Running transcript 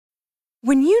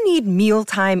When you need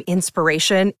mealtime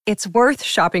inspiration, it's worth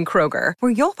shopping Kroger,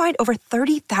 where you'll find over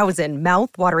 30,000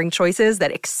 mouth-watering choices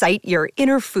that excite your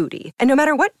inner foodie. And no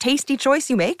matter what tasty choice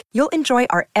you make, you'll enjoy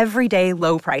our everyday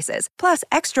low prices, plus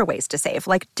extra ways to save,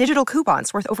 like digital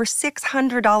coupons worth over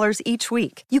 $600 each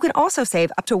week. You can also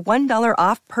save up to $1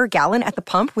 off per gallon at the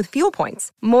pump with fuel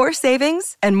points. More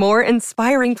savings and more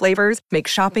inspiring flavors make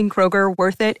shopping Kroger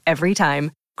worth it every time.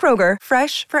 Kroger,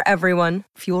 fresh for everyone.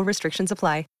 Fuel restrictions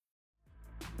apply.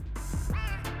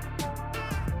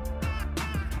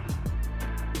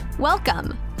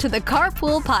 Welcome to the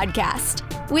Carpool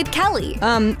Podcast with Kelly.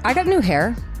 I got new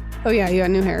hair. Oh yeah, you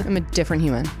got new hair. I'm a different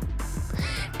human.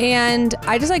 And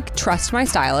I just trust my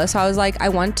stylist. So I was like, I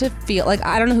want to feel like,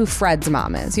 I don't know who Fred's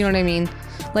mom is. You know what I mean?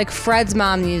 Like Fred's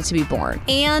mom needed to be born.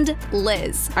 And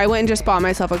Liz. I went and just bought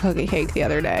myself a cookie cake the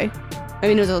other day. I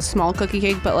mean, it was a small cookie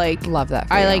cake, but love that.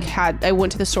 I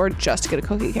went to the store just to get a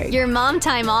cookie cake. Your mom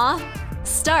time off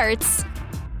starts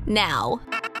now.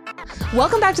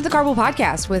 Welcome back to the Carpool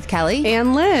Podcast with Kelly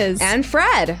and Liz and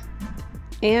Fred.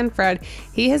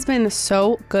 He has been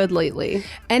so good lately,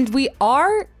 and we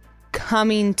are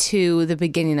coming to the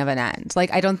beginning of an end.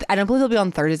 I don't believe he'll be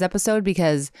on Thursday's episode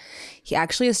because he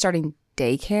actually is starting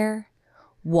daycare.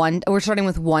 We're starting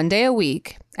with 1 day a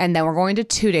week, and then we're going to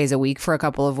 2 days a week for a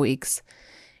couple of weeks,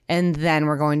 and then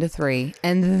we're going to 3,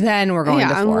 and then we're going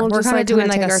to 4. We're kind of doing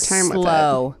like a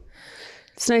slow.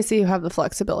 It's nice that you have the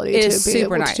flexibility to be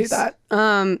able to do that.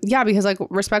 Yeah, because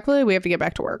respectfully, we have to get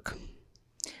back to work.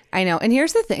 I know. And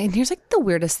here's the thing. And here's the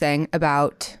weirdest thing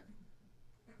about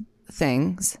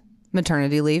things,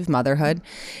 maternity leave, motherhood,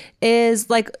 is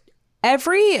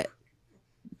every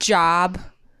job,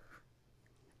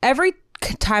 every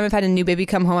time I've had a new baby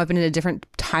come home, I've been at a different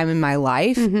time in my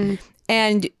life. Mm-hmm.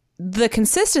 And the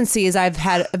consistency is I've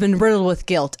been riddled with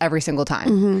guilt every single time.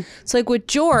 Mm-hmm. So with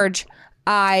George,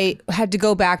 I had to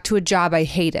go back to a job I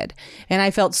hated, and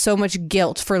I felt so much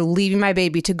guilt for leaving my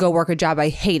baby to go work a job I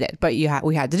hated, but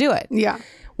we had to do it. Yeah.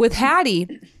 With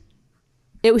Hattie,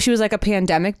 she was like a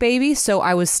pandemic baby, so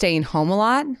I was staying home a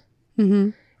lot. Mm-hmm.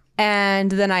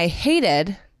 And then I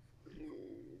hated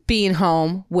being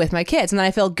home with my kids, and then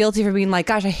I felt guilty for being like,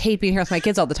 gosh, I hate being here with my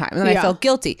kids all the time, and then I felt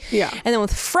guilty. Yeah. And then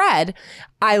with Fred,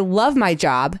 I love my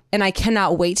job, and I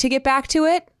cannot wait to get back to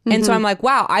it. And so I'm like,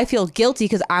 wow, I feel guilty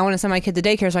because I want to send my kid to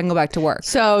daycare so I can go back to work.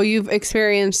 So you've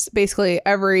experienced basically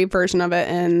every version of it,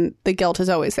 and the guilt is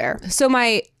always there. So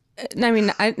sometimes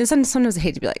I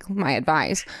hate to be like my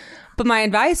advice, but my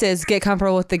advice is get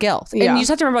comfortable with the guilt. And you just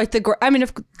have to remember if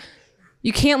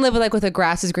you can't live with a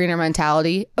grass is greener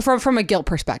mentality from a guilt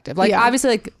perspective.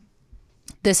 Obviously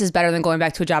this is better than going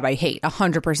back to a job I hate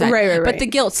 100%. Right. But the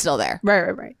guilt's still there.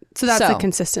 Right. So that's the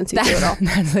consistency to it all.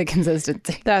 That's the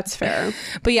consistency. That's fair.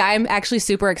 But yeah, I'm actually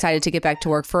super excited to get back to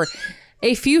work for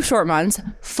a few short months,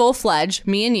 full-fledged,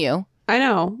 me and you. I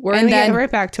know. We're going to get right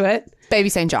back to it. Baby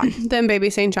St. John. Then Baby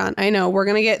St. John. I know. We're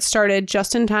going to get started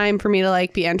just in time for me to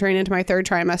be entering into my third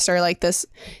trimester.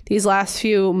 These last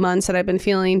few months that I've been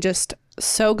feeling just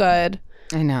so good.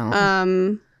 I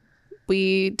know.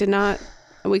 We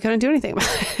couldn't do anything about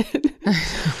it.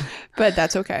 But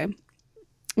that's okay.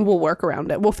 We'll work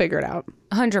around it. We'll figure it out.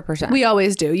 100%. We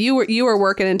always do. You were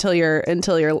working until your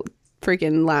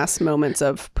freaking last moments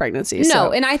of pregnancy. No,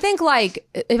 so. And I think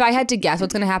if I had to guess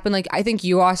what's going to happen, I think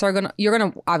you're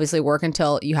going to obviously work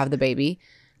until you have the baby,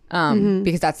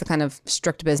 because that's the kind of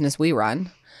strict business we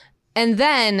run. And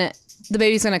then the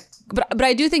baby's going to, but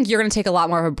I do think you're going to take a lot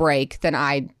more of a break than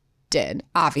I did,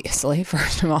 obviously,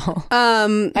 first of all.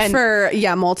 For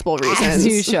multiple reasons. As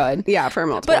you should. Yeah, for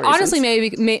multiple reasons. But honestly,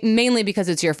 mainly because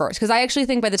it's your first. Because I actually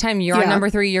think by the time you're on number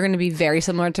 3, you're going to be very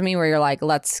similar to me, where you're like,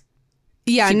 let's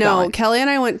keep going. Kelly and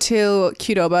I went to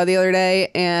Qdoba the other day,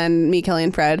 and me, Kelly,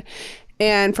 and Fred.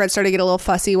 And Fred started to get a little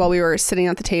fussy while we were sitting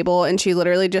at the table, and she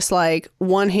literally just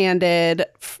one-handed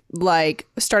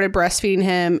started breastfeeding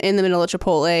him in the middle of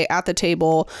Chipotle at the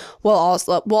table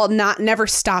while never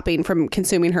stopping from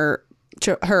consuming her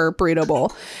burrito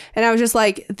bowl. And I was just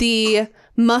like, the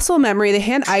muscle memory, the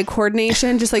hand-eye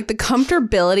coordination, just the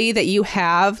comfortability that you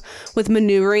have with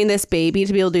maneuvering this baby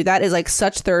to be able to do that is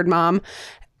such third mom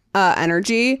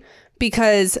energy,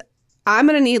 because I'm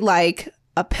gonna need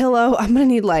a pillow. I'm gonna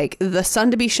need the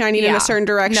sun to be shining in a certain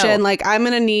direction. No. I'm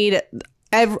gonna need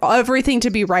everything to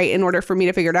be right in order for me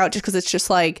to figure it out, just because it's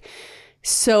just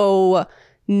so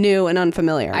new and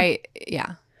unfamiliar.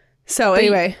 Yeah. So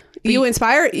anyway, You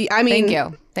inspire. I mean, Thank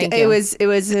you. Thank It you.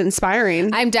 was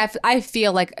inspiring. I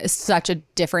feel like such a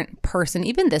different person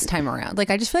even this time around. Like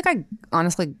I just feel like I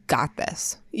honestly got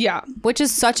this, Yeah. which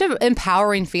is such an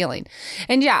empowering feeling.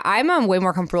 And yeah, I'm way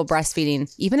more comfortable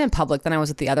breastfeeding even in public than I was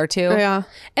with the other two. Yeah.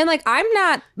 And like I'm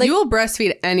not like You will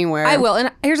breastfeed anywhere. I will. And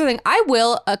here's the thing, I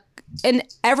will and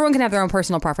everyone can have their own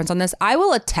personal preference on this. I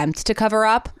will attempt to cover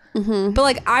up, but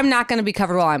like I'm not going to be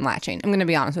covered while I'm latching. I'm going to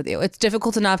be honest with you. It's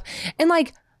difficult enough. And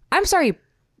like I'm sorry,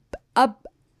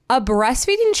 a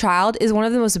breastfeeding child is one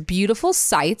of the most beautiful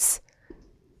sights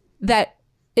that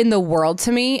in the world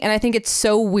to me, and I think it's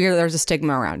so weird that there's a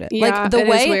stigma around it. Yeah, like the it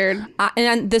way, is weird.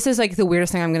 And this is like the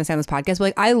weirdest thing I'm going to say on this podcast. But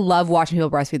like I love watching people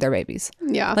breastfeed their babies.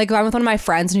 Yeah. Like if I'm with one of my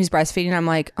friends and he's breastfeeding, I'm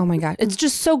like, oh my god, it's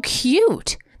just so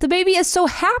cute. The baby is so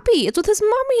happy. It's with his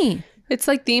mommy. It's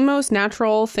like the most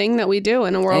natural thing that we do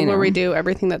in a world where we do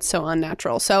everything that's so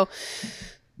unnatural. So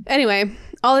anyway,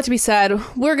 all that to be said,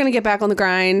 we're going to get back on the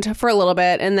grind for a little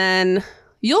bit and then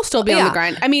you'll still be on the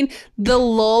grind. I mean, the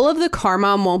lull of the car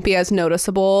mom won't be as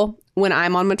noticeable when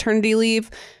I'm on maternity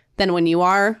leave than when you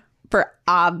are, for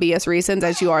obvious reasons,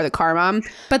 as you are the car mom.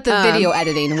 But the video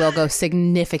editing will go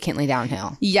significantly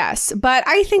downhill. Yes, but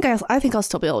I think I'll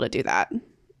still be able to do that.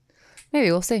 Maybe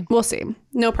we'll see. We'll see.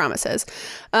 No promises.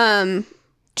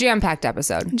 Jam-packed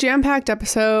episode. Jam-packed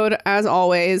episode, as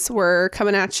always. We're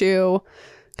coming at you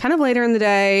kind of later in the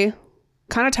day,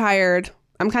 kind of tired.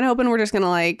 I'm kind of hoping we're just going to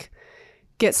like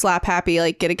get slap happy,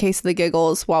 like get a case of the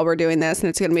giggles while we're doing this and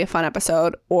it's going to be a fun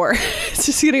episode, or it's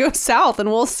just going to go south and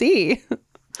we'll see.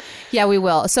 Yeah, we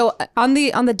will. So on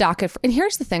the docket, and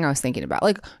here's the thing I was thinking about.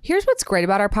 Like, here's what's great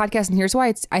about our podcast, and here's why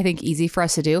it's, I think, easy for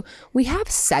us to do. We have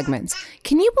segments.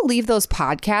 Can you believe those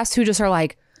podcasts who just are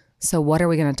like, so what are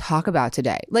we going to talk about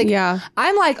today? Like, Yeah.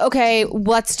 I'm like, okay,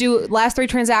 let's do last 3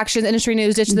 transactions, industry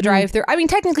news, ditch the drive-through. I mean,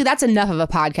 technically, that's enough of a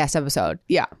podcast episode.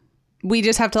 Yeah. We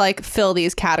just have to like fill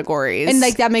these categories. And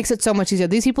like, that makes it so much easier.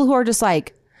 These people who are just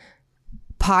like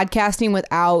podcasting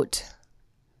without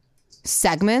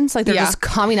segments, like they're just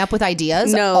coming up with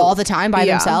ideas all the time by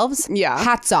themselves. Yeah.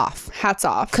 Hats off. Hats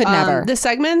off. Could never. The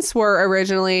segments were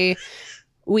originally,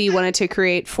 we wanted to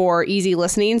create for easy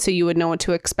listening so you would know what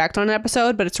to expect on an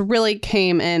episode, but it's really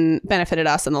came and benefited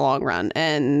us in the long run.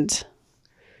 And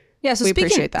Yeah, so we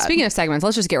appreciate that. Speaking of segments,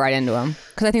 let's just get right into them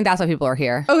because I think that's why people are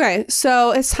here. Okay, so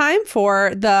it's time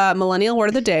for the Millennial Word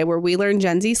of the Day, where we learn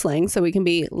Gen Z slang so we can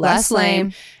be less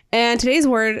lame. And today's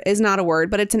word is not a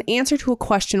word, but it's an answer to a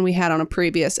question we had on a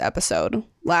previous episode,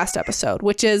 last episode,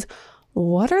 which is,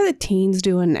 what are the teens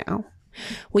doing now?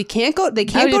 They can't go to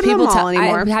the mall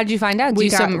anymore. How did you find out? We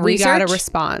got a research?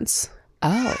 response.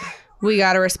 Oh, We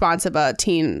got a response of a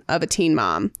teen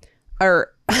mom,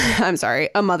 or I'm sorry,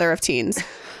 a mother of teens.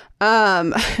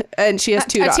 And she has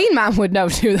 2 daughters. a teen mom would know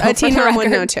too. Though, A teen mom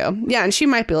would know too. Yeah, and she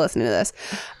might be listening to this.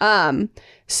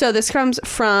 So this comes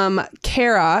from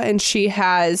Kara, and she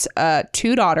has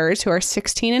 2 daughters who are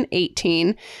 16 and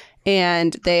 18,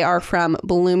 and they are from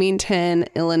Bloomington,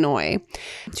 Illinois.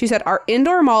 She said, our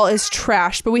indoor mall is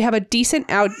trashed, but we have a decent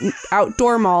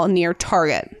outdoor mall near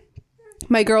Target.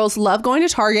 My girls love going to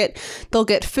Target. They'll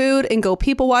get food and go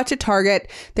people watch at Target.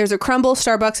 There's a Crumble,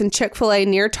 Starbucks, and Chick-fil-A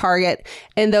near Target,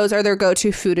 and those are their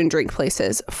go-to food and drink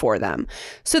places for them.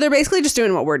 So they're basically just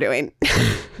doing what we're doing.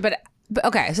 But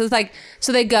okay, so it's like,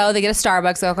 so they get a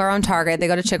Starbucks, they go around Target, they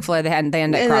go to Chick-fil-A, they end at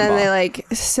Crumble. And then they like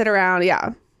sit around,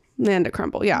 they end at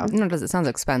Crumble, No, it sounds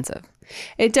expensive.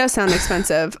 It does sound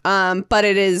expensive, but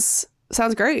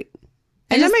sounds great.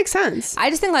 And that makes sense. I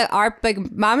just think like our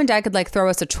mom and dad could like throw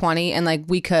us a 20 and like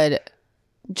we could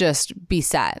just be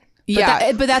set.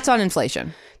 But but that's on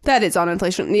inflation. That is on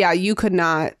inflation. Yeah, you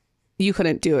couldn't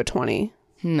do a 20.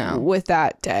 No. With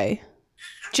that day.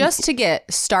 Just to get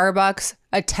Starbucks,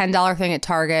 a $10 thing at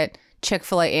Target,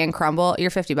 Chick-fil-A, and Crumble,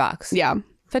 you're $50. Yeah.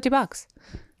 $50.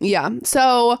 Yeah.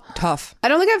 So Tough. I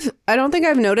don't think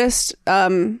I've noticed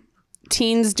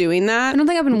teens doing that. I don't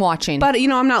think I've been watching. But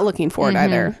I'm not looking for it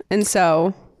either. And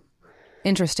so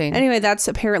Interesting. anyway, that's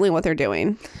apparently what they're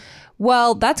doing.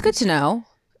 Well, that's good to know.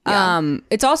 Yeah.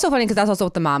 It's also funny because that's also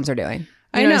what the moms are doing.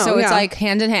 I know, So it's yeah. like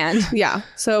hand in hand. Yeah.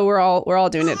 So we're all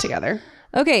doing it together.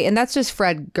 Okay, and that's just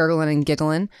Fred gurgling and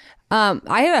giggling. I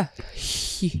had a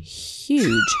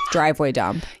huge driveway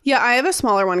dump. Yeah, I have a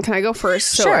smaller one. Can I go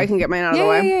first so Sure. I can get mine out of the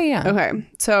way? Yeah. Okay.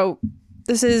 So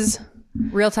this is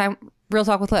Real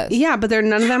talk with Liz. but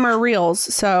none of them are reels.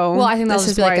 So Well, I think that'll this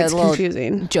just is be why like a it's little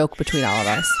confusing. joke between all of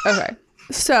us. Okay.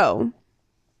 So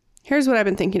here's what I've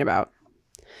been thinking about.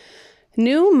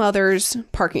 New mother's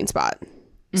parking spot.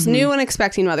 It's new and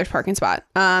expecting mother's parking spot.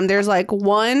 There's like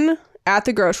one at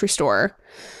the grocery store.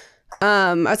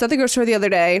 I was at the grocery store the other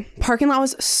day. Parking lot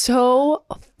was so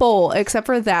full except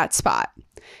for that spot.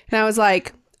 And I was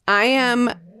like,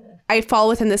 I fall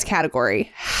within this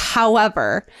category.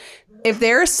 However, if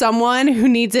there's someone who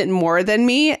needs it more than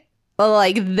me,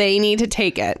 like they need to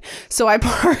take it. So I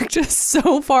parked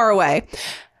so far away.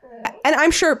 And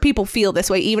I'm sure people feel this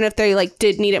way, even if they like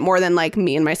did need it more than like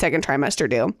me in my second trimester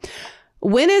do.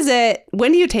 When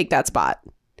do you take that spot?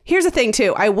 Here's the thing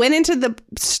too. I went into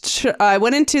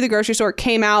the grocery store,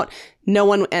 came out, no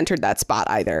one entered that spot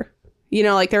either. You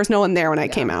know, like there was no one there when I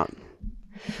came out.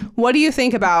 What do you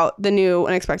think about the new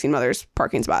Unexpecting Mothers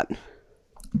parking spot?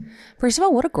 First of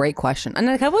all, what a great question. And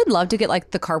like, I would love to get like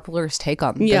the carpoolers' take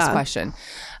on this question.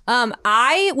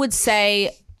 I would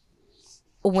say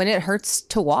when it hurts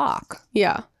to walk.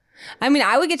 Yeah. I mean,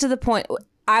 I would get to the point,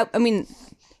 I mean,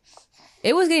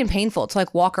 it was getting painful to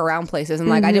like walk around places and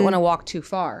like I didn't want to walk too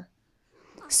far.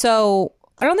 So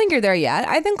I don't think you're there yet.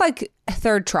 I think like a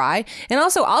third try. And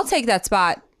also I'll take that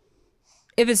spot.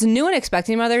 If it's new and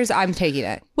expecting mothers, I'm taking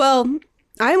it. Well,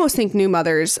 I almost think new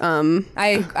mothers need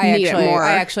it more.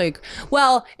 I actually,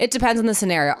 well, it depends on the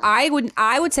scenario. I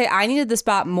would say I needed the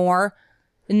spot more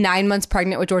 9 months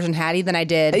pregnant with George and Hattie than I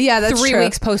did 3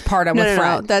 weeks postpartum with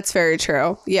Fred. No, that's very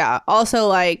true. Yeah. Also,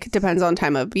 like, depends on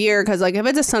time of year. Because, like, if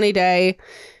it's a sunny day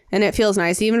and it feels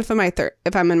nice, even if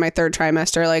I'm in my third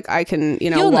trimester, like, I can,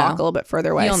 walk a little bit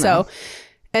further away. So,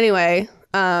 anyway,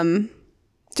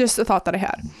 just a thought that I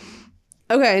had.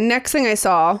 Okay, next thing I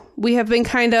saw, we have been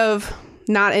kind of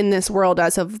not in this world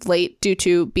as of late due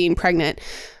to being pregnant.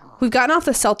 We've gotten off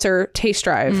the seltzer taste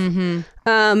drive.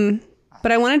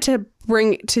 But I wanted to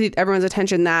bring to everyone's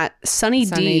attention that Sunny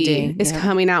D is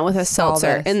coming out with a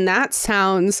seltzer. And that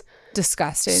sounds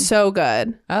disgusting. So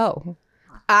good. Oh.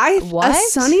 A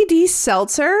Sunny D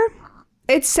seltzer?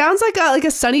 It sounds like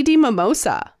a Sunny D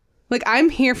mimosa. Like, I'm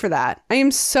here for that. I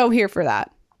am so here for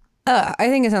that. I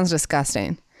think it sounds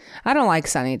disgusting. I don't like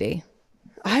Sunny D.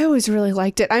 I always really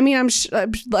liked it. I mean,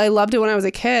 I loved it when I was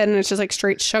a kid, and it's just like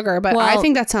straight sugar. But I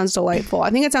think that sounds delightful.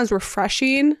 I think it sounds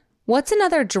refreshing. What's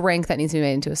another drink that needs to be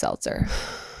made into a seltzer?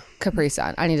 Capri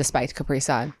Sun. I need a spiked Capri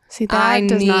Sun. See, that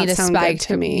does not sound good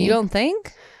to me. You don't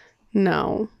think?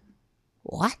 No.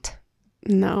 What?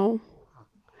 No.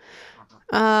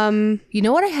 You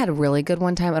know what I had really good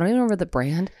one time? I don't even remember the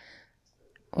brand.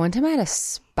 One time I had a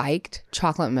spiked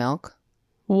chocolate milk.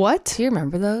 What? Do you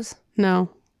remember those? No.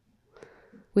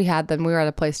 We had them. We were at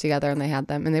a place together and they had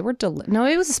them. And they were No,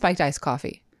 it was a spiked iced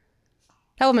coffee.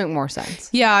 That would make more sense.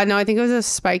 Yeah, no, I think it was a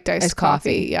spiked iced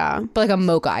coffee. Yeah. But like a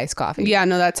mocha iced coffee. Yeah,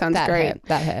 no, that sounds great.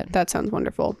 That hit. That sounds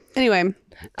wonderful. Anyway,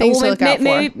 things to look out for.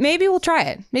 Maybe we'll try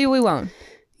it. Maybe we won't.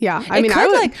 Yeah. I mean,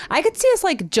 I could see us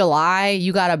like July,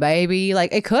 you got a baby.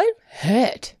 Like it could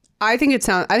hit. I think it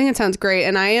sounds great.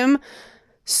 And I am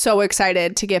so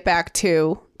excited to get back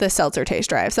to the seltzer taste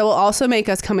drive. So it will also make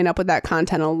us coming up with that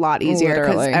content a lot easier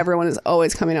because everyone is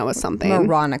always coming out with something.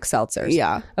 Moronic seltzers.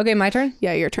 Yeah. Okay, my turn?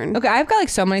 Yeah, your turn. Okay, I've got like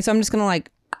so many, so I'm just going to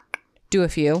like do a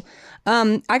few.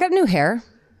 I got new hair.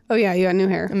 Oh yeah, you got new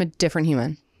hair. I'm a different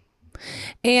human.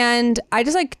 And I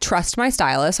just like trust my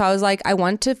stylist. So I was like, I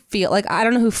want to feel like, I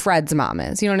don't know who Fred's mom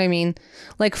is. You know what I mean?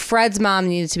 Like Fred's mom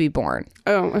needed to be born.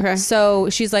 Oh, okay. So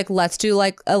she's like, let's do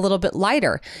like a little bit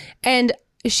lighter. And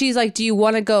she's like, do you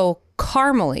want to go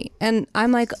caramely? And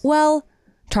I'm like, well,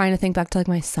 trying to think back to like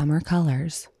my summer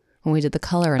colors when we did the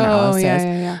color analysis. Oh,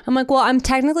 yeah. I'm like, well, I'm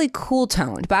technically cool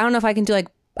toned, but I don't know if I can do like,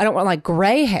 I don't want like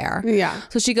gray hair. Yeah.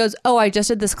 So she goes, oh, I just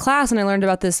did this class and I learned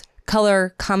about this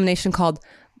color combination called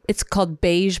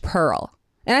beige pearl.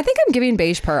 And I think I'm giving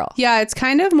beige pearl. Yeah, it's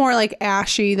kind of more like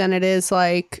ashy than it is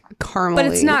like caramely. But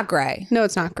it's not gray. No,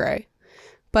 it's not gray.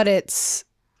 But it's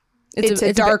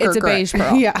a darker it's a gray. beige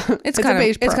pearl. Yeah. It's kind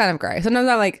of gray. Sometimes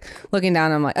I'm like looking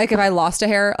down, I'm like if I lost a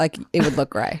hair, like it would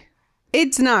look gray.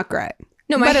 It's not gray.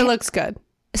 No, but it looks good.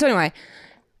 So anyway,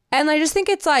 and I just think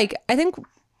it's like, I think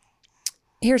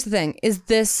here's the thing. Is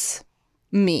this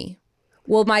me?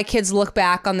 Will my kids look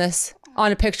back on this,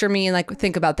 on a picture of me and like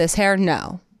think about this hair?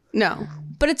 No.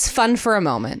 But it's fun for a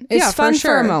moment. It's fun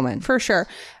for a moment. For sure.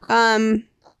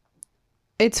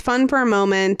 It's fun for a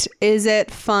moment. Is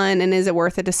it fun and is it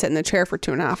worth it to sit in the chair for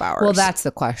 2.5 hours? Well, that's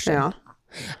the question. Yeah.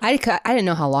 I didn't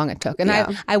know how long it took. And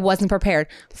I wasn't prepared.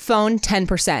 Phone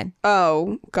 10%.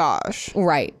 Oh, gosh.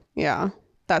 Right. Yeah.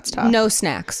 That's tough. No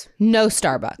snacks. No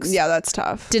Starbucks. Yeah, that's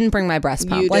tough. Didn't bring my breast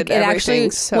pump. You like did it actually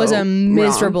was a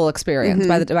miserable experience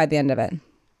by the end of it.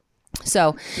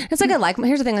 So it's like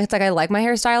here's the thing. It's like I like my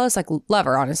hairstylist. Like love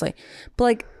her, honestly. But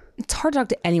like it's hard to talk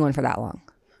to anyone for that long.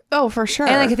 Oh, for sure.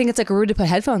 And like I think it's like rude to put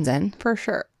headphones in. For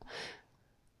sure.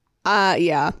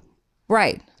 Yeah.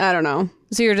 Right. I don't know.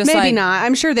 So you're just Maybe like, not.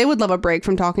 I'm sure they would love a break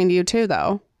from talking to you too,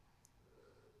 though.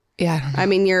 yeah, I don't know. I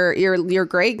mean, you're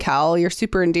great, Cal. You're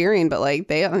super endearing, but like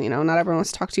they, not everyone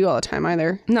wants to talk to you all the time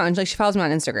either. No, and like she follows me on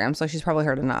Instagram, so she's probably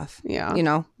heard enough. Yeah.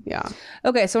 Yeah.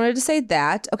 Okay, so I wanted to say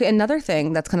that. Okay, another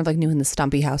thing that's kind of like new in the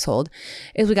Stumpy household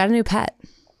is we got a new pet.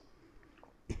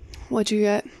 What'd you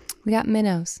get? We got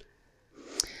minnows.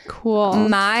 Cool.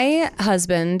 My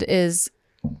husband is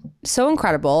so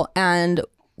incredible and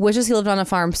wishes he lived on a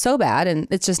farm so bad, and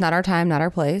it's just not our time, not our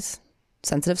place.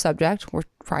 Sensitive subject. We're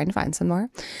trying to find somewhere.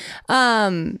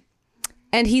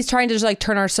 And he's trying to just like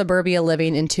turn our suburbia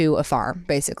living into a farm,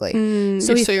 basically.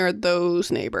 So you're those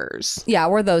neighbors. Yeah,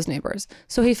 we're those neighbors.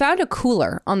 So he found a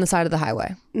cooler on the side of the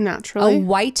highway. Naturally. A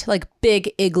white, like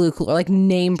big igloo cooler, like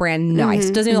name brand nice.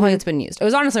 Doesn't even look like it's been used. It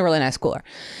was honestly a really nice cooler.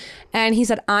 And he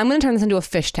said, I'm going to turn this into a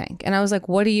fish tank. And I was like,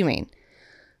 what do you mean?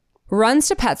 Runs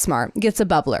to PetSmart, gets a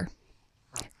bubbler,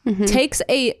 takes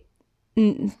a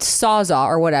Sawzall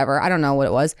or whatever, I don't know what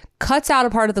it was, cuts out a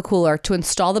part of the cooler to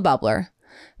install the bubbler,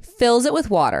 fills it with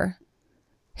water.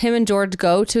 Him and George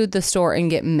go to the store and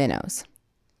get minnows.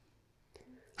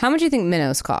 How much do you think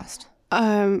minnows cost?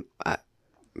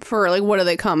 For like, what do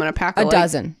they come in a pack? A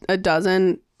dozen. A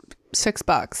dozen, $6.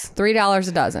 $3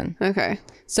 a dozen. Okay.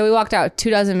 So we walked out 2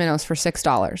 dozen minnows for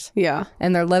 $6. Yeah.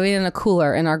 And they're living in a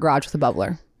cooler in our garage with a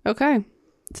bubbler. Okay.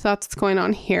 So that's what's going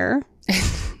on here.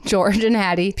 George and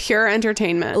Hattie Pure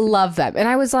entertainment. love them. And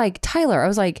I was like, Tyler, I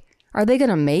was like, are they going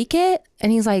to make it?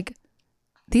 And he's like,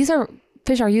 these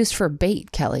fish are used for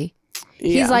bait, Kelly.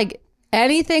 Yeah. He's like,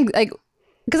 anything, like,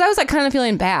 because I was like kind of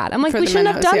feeling bad. I'm like, For we the shouldn't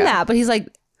have minnows, done yeah. that. But he's like,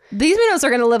 these minnows are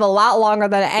going to live a lot longer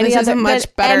than any This is other a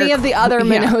much better any of the other yeah.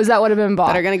 minnows that would have been bought.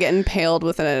 That are going to get impaled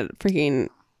with a freaking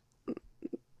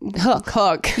Hook.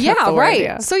 That's Yeah, the word, right.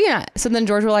 yeah. So yeah. So then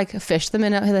George will like fish the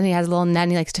minnow. And then he has a little net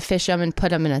and he likes to fish them and put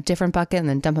them in a different bucket and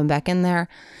then dump them back in there.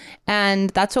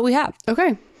 And that's what we have.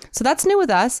 Okay. So that's new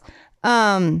with us.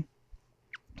 And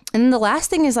then the last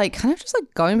thing is like kind of just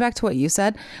like going back to what you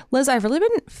said, Liz, I've really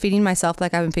been feeding myself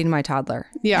like I've been feeding my toddler.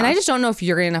 Yeah. And I just don't know if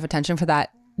you're getting enough attention for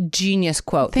that genius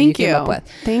quote Thank that you came up with.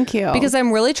 Thank you. Because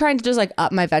I'm really trying to just like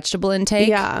up my vegetable intake.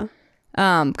 yeah.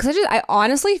 Because I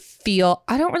honestly feel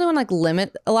I don't really want to like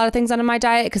limit a lot of things onto my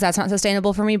diet because that's not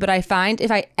sustainable for me. But I find if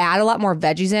I add a lot more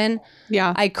veggies in,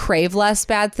 Yeah. I crave less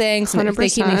bad things. And they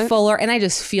keep me 100%. fuller, and I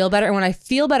just feel better. And when I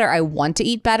feel better, I want to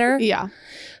eat better. Yeah.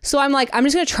 So I'm like, I'm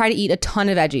just gonna try to eat a ton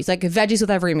of veggies, like veggies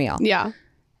with every meal. Yeah.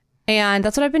 And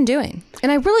that's what I've been doing. And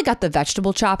I really got the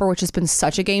vegetable chopper, which has been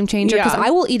such a game changer because Yeah. I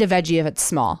will eat a veggie if it's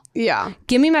small. Yeah.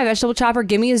 Give me my vegetable chopper.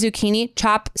 Give me a zucchini.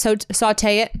 Chop,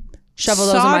 saute it. Shovel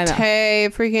those in my mouth. Saute,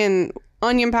 freaking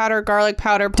onion powder, garlic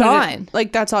powder. Put Done.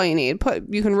 Like that's all you need.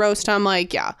 You can roast them.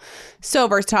 Like, yeah. So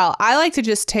versatile. I like to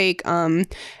just take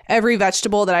every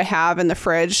vegetable that I have in the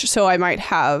fridge. So I might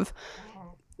have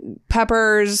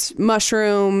peppers,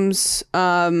 mushrooms,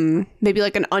 maybe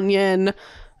like an onion,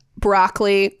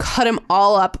 broccoli, cut them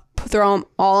all up, throw them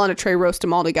all on a tray, roast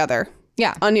them all together.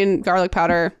 Yeah. Onion, garlic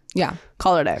powder. Yeah.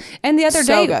 Call it a day. And the other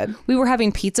So day, good. we were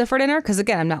having pizza for dinner because,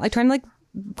 again, I'm not like trying to like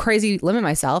crazy limit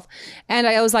myself. And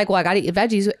I was like, well, I got to eat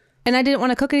veggies. And I didn't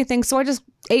want to cook anything. So I just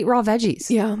ate raw veggies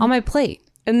on my plate.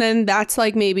 And then that's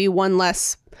like maybe one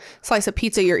less slice of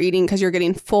pizza you're eating because you're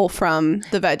getting full from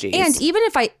the veggies. And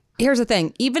here's the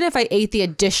thing, even if I ate the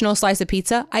additional slice of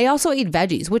pizza, I also ate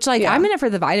veggies, which like Yeah. I'm in it for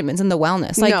the vitamins and the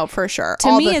wellness. Like, no, for sure. to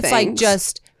All me, the it's like things.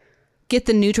 just get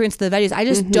the nutrients to the veggies. I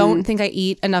just don't think I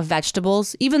eat enough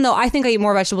vegetables, even though I think I eat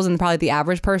more vegetables than probably the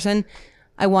average person.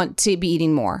 I want to be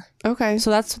eating more. Okay.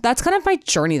 So that's kind of my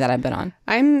journey that I've been on.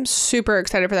 I'm super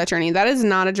excited for that journey. That is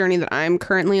not a journey that I'm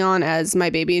currently on, as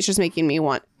my baby is just making me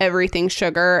want everything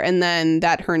sugar. And then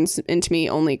that turns into me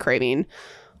only craving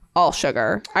all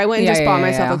sugar. I went and just bought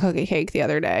myself a cookie cake the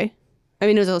other day. I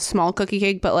mean, it was a small cookie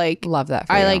cake, but like, Love that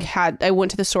for I you. like I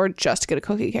went to the store just to get a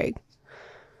cookie cake.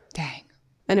 Dang.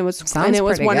 And it was Sounds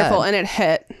pretty wonderful. good. And it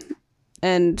hit.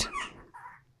 And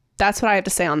that's what I have to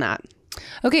say on that.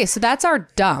 Okay, so that's our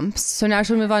dumps. So now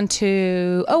should we move on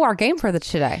to our game for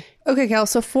today? Okay, Cal.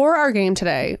 So for our game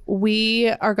today, we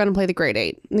are going to play the Grade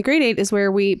 8. And the Grade 8 is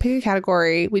where we pick a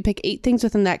category, we pick 8 things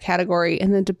within that category,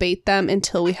 and then debate them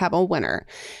until we have a winner.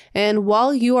 And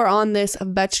while you are on this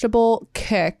vegetable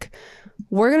kick,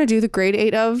 we're going to do the Grade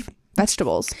 8 of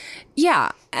vegetables.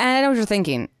 Yeah, and I know what you're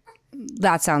thinking.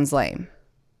 That sounds lame.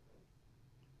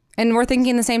 And we're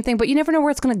thinking the same thing, but you never know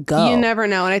where it's going to go. You never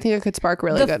know, and I think it could spark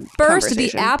really good The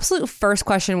conversation. absolute first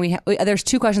question there's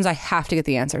 2 questions I have to get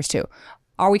the answers to.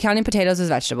 Are we counting potatoes as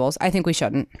vegetables? I think we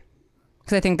shouldn't.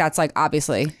 Because I think that's like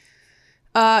obviously.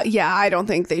 Yeah, I don't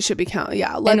think they should be counted.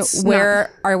 Yeah, let's. And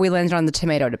where are we landing on the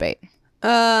tomato debate?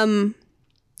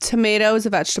 tomato is a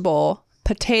vegetable.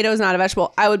 Potato is not a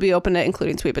vegetable. I would be open to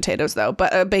including sweet potatoes though,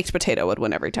 but a baked potato would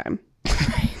win every time.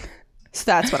 So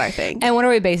that's what I think. And what are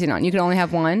we basing on? You can only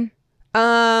have one?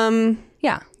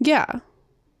 Yeah.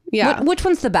 Yeah. Which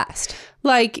one's the best?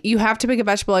 Like, you have to pick a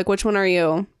vegetable. Like, which one are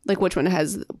you? Like, which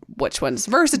one's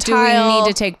versatile? Do we need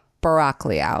to take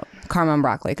broccoli out? Karma and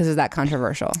broccoli, because is that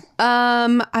controversial?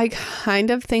 I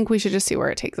kind of think we should just see where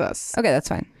it takes us. Okay, that's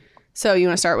fine. So you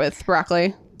want to start with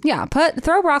broccoli? Yeah,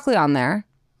 throw broccoli on there.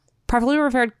 Properly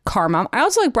prepared karma. I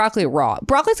also like broccoli raw.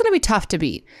 Broccoli's going to be tough to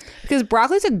beat because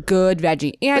broccoli's a good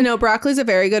veggie. And No, broccoli's a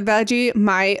very good veggie.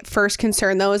 My first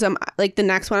concern though is like the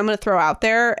next one I'm going to throw out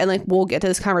there, and like we'll get to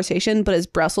this conversation, but is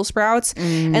Brussels sprouts.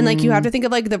 And like you have to think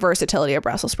of like the versatility of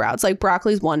Brussels sprouts. Like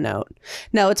broccoli's one note.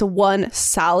 Now it's a one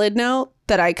solid note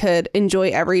that I could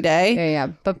enjoy every day. Yeah.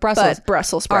 But Brussels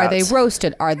sprouts. Are they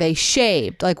roasted? Are they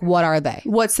shaved? Like what are they?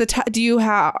 What's the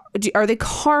are they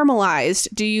caramelized?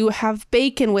 Do you have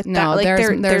bacon with that? Like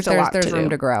there's a lot there's to room do.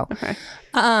 to grow. Okay.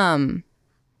 I'm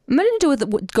gonna go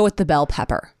with the bell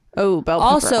pepper. Oh, bell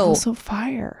pepper. Also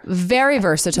fire. Very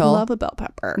versatile. Love a bell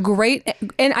pepper. Great.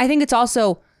 And I think it's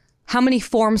also, how many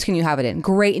forms can you have it in?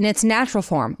 Great in its natural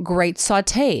form. Great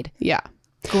sauteed. Yeah.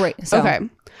 Great. So, Okay.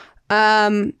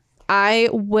 I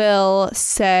will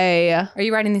say. Are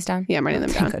you writing these down? Yeah, I'm writing them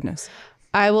down. Thank goodness.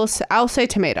 I'll say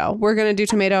tomato. We're gonna do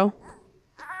tomato.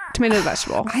 Tomato is a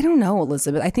vegetable. I don't know,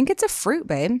 Elizabeth. I think it's a fruit,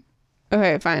 babe.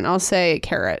 Okay, fine. I'll say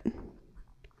carrot.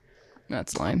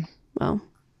 That's fine. Well,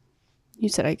 you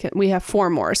said I could. We have 4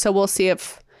 more, so we'll see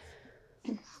if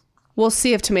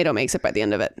tomato makes it by the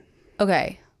end of it.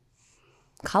 Okay.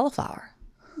 Cauliflower.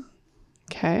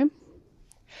 Okay.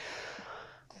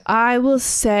 I will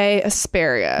say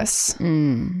asparagus.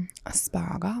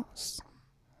 Asparagus.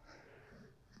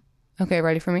 Okay,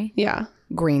 ready for me? Yeah.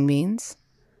 Green beans.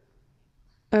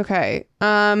 Okay.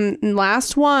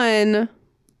 Last one.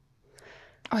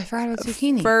 Oh, I forgot about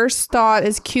zucchini. First thought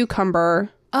is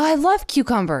cucumber. Oh, I love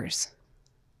cucumbers.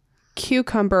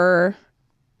 Cucumber,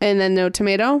 and then no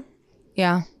tomato.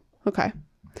 Yeah. Okay.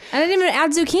 I didn't even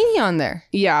add zucchini on there.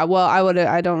 Yeah. Well,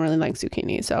 I don't really like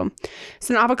zucchini, so it's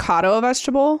an avocado a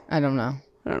vegetable. I don't know.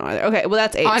 I don't know either. Okay. Well,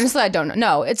 that's 8. Honestly, I don't know.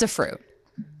 No, it's a fruit.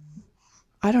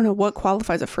 I don't know what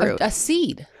qualifies a fruit. A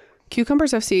seed.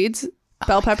 Cucumbers have seeds.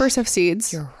 Bell peppers have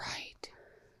seeds. You're right.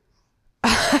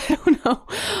 I don't know.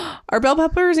 Are bell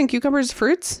peppers and cucumbers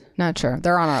fruits? Not sure.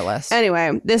 They're on our list.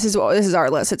 Anyway, this is our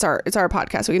list. It's our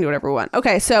podcast. We can do whatever we want.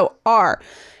 Okay, so our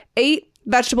 8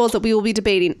 vegetables that we will be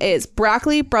debating is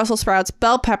broccoli, Brussels sprouts,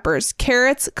 bell peppers,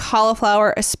 carrots,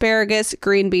 cauliflower, asparagus,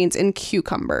 green beans, and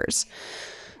cucumbers.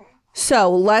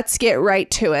 So let's get right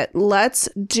to it. Let's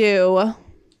do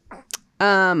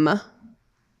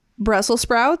Brussels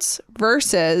sprouts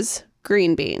versus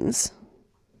green beans.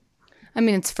 I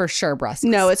mean, it's for sure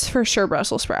Brussels. No, it's for sure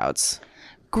Brussels sprouts.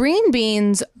 Green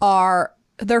beans are,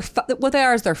 what they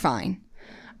are is they're fine.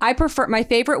 I prefer, my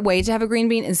favorite way to have a green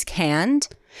bean is canned.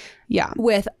 Yeah.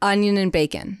 With onion and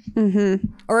bacon. Mm-hmm.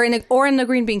 Or in a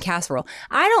green bean casserole.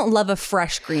 I don't love a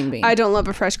fresh green bean. I don't love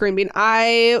a fresh green bean.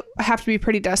 I have to be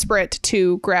pretty desperate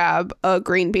to grab a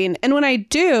green bean. And when I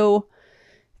do,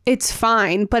 it's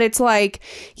fine. But it's like,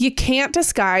 you can't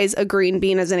disguise a green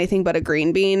bean as anything but a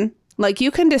green bean. Like,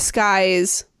 you can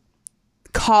disguise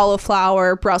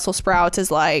cauliflower, Brussels sprouts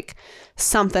as like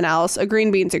something else. A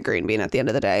green bean's a green bean at the end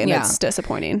of the day, and it's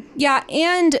disappointing. Yeah,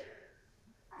 and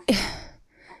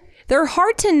they're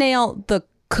hard to nail the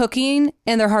cooking,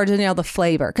 and they're hard to nail the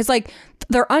flavor. Because, like,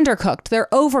 they're undercooked, they're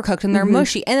overcooked, and they're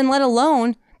mushy. And then let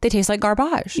alone, they taste like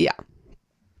garbage. Yeah.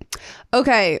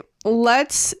 Okay,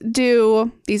 let's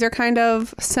do, these are kind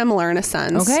of similar in a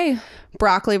sense. Okay.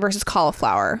 Broccoli versus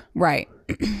cauliflower. Right.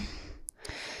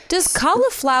 Does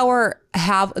cauliflower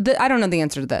have, I don't know the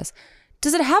answer to this.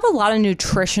 Does it have a lot of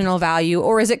nutritional value,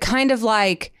 or is it kind of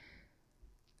like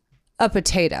a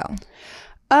potato?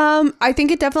 I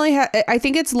think it definitely I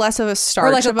think it's less of a starch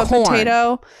or like of a corn.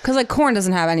 Potato. Because like corn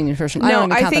doesn't have any nutrition. No,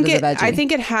 I think I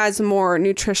think it has more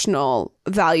nutritional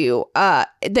value.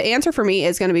 The answer for me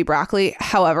is going to be broccoli.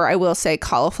 However, I will say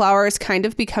cauliflower is kind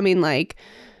of becoming like,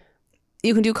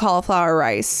 you can do cauliflower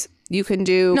rice. You can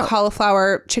do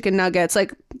cauliflower chicken nuggets.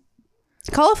 Like,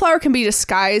 cauliflower can be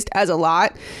disguised as a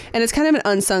lot, and it's kind of an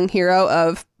unsung hero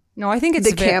of I think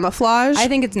it's camouflage. I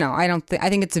think it's I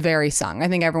think it's very sung. I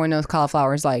think everyone knows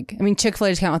cauliflower is like, I mean,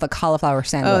 Chick-fil-A just came out with a cauliflower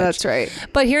sandwich. Oh, that's right.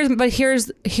 But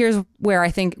here's where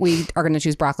I think we are going to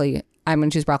choose broccoli. I'm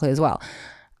going to choose broccoli as well.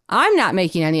 I'm not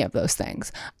making any of those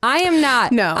things. I am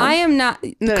not. No. I am not.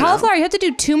 No, cauliflower, you have to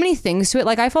do too many things to it.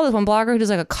 Like, I follow this one blogger who does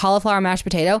like a cauliflower mashed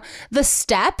potato. The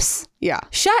steps. Yeah.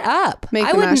 Shut up. Make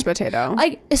the mashed potato.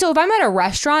 Like, so if I'm at a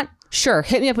restaurant, Sure,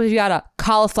 hit me up if you got a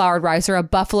cauliflower rice or a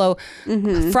buffalo,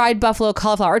 fried buffalo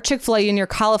cauliflower, or Chick-fil-A in your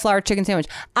cauliflower chicken sandwich.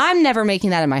 I'm never making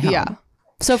that in my home. Yeah.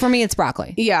 So for me, it's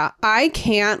broccoli. Yeah, I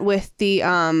can't with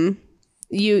the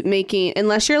you making,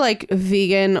 unless you're like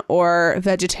vegan or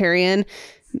vegetarian,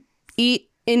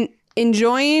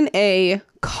 enjoying a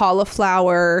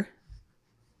cauliflower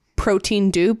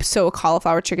protein dupe, so a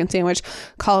cauliflower chicken sandwich,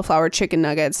 cauliflower chicken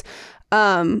nuggets.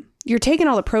 You're taking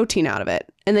all the protein out of it,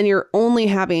 and then you're only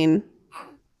having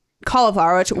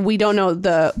cauliflower, which we don't know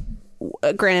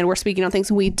granted, we're speaking on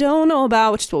things we don't know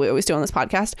about, which is what we always do on this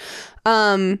podcast.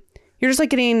 You're just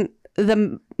like getting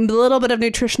the little bit of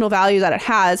nutritional value that it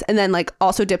has, and then like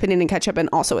also dipping it in ketchup, and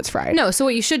also it's fried. No, so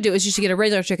what you should do is you should get a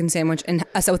regular chicken sandwich and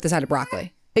with the side of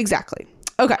broccoli. Exactly.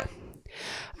 Okay.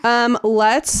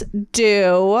 Let's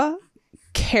do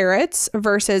carrots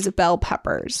versus bell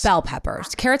peppers. Bell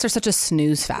peppers. Carrots are such a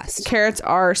snooze fest. Carrots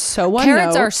are so one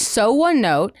Carrots note. are so one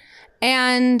note,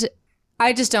 and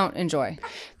I just don't enjoy.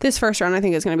 This first round I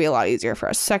think is going to be a lot easier for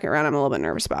us. Second round I'm a little bit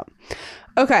nervous about.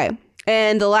 Okay.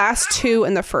 And the last two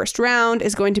in the first round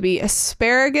is going to be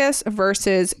asparagus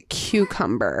versus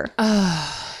cucumber.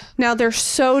 Now they're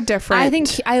so different. I think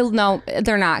no,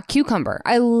 they're not. Cucumber.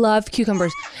 I love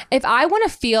cucumbers. If I want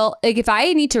to feel like, if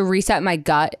I need to reset my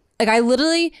gut, like I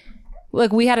literally,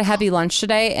 like we had a heavy lunch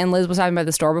today and Liz was talking by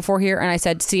the store before here, and I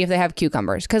said, see if they have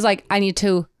cucumbers, because like I need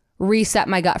to reset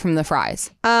my gut from the fries.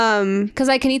 Because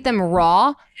I can eat them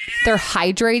raw. They're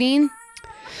hydrating.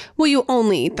 Well, you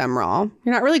only eat them raw.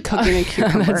 You're not really cooking a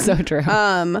cucumber. That's so true.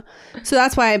 So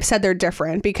that's why I've said they're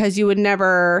different, because you would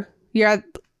never,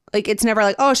 like, it's never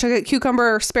like, oh, should I get cucumber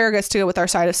or asparagus to go with our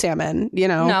side of salmon, you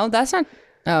know? No, that's not.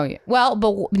 Oh, yeah. Well,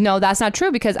 but no, that's not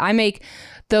true, because I make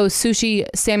those sushi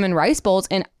salmon rice bowls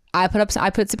and I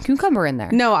put some cucumber in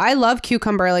there. No, I love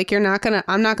cucumber. Like, I'm not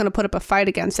going to put up a fight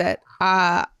against it.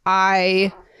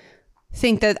 I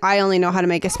think that I only know how to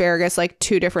make asparagus like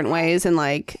 2 different ways, and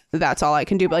like that's all I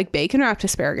can do. But like bacon wrapped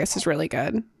asparagus is really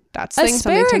good. That's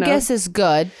asparagus is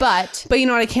good, but you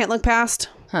know what I can't look past?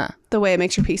 The way it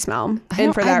makes your pee smell.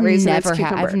 And for that reason, it's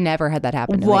cucumber. I've never had that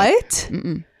happen to what? me.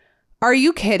 Mm-mm. Are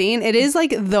you kidding? It is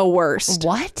like the worst.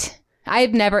 What?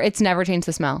 It's never changed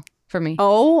the smell for me.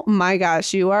 Oh my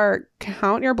gosh, you are,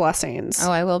 count your blessings. Oh,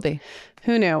 I will be.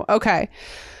 Who knew? Okay.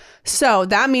 So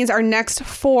that means our next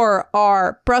 4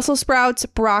 are Brussels sprouts,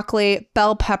 broccoli,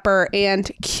 bell pepper,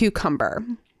 and cucumber.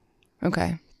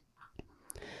 Okay.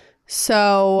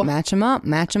 So match them up. I'm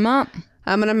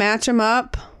going to match them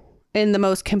up in the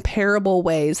most comparable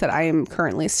ways that I am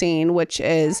currently seeing, which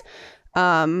is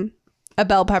a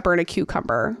bell pepper and a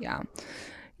cucumber.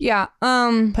 Yeah.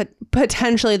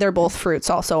 Potentially they're both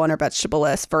fruits also on our vegetable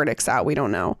list. Verdict's out. We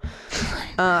don't know.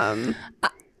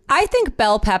 I think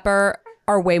bell pepper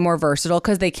are way more versatile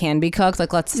because they can be cooked.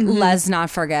 Like let's not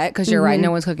forget, because you're right,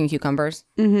 no one's cooking cucumbers.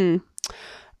 But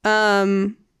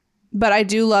I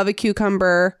do love a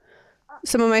cucumber.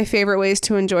 Some of my favorite ways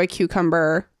to enjoy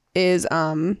cucumber is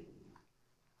and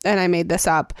I made this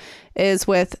up, is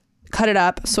with cut it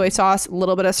up, soy sauce, a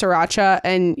little bit of sriracha,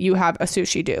 and you have a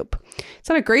sushi dupe. It's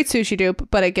not a great sushi dupe,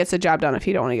 but it gets the job done if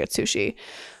you don't want to get sushi.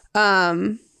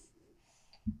 The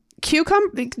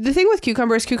thing with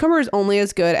cucumber is only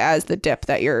as good as the dip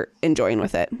that you're enjoying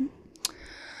with it.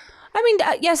 I mean,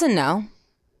 yes and no.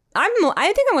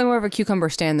 I think I'm way more of a cucumber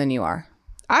stan than you are.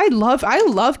 I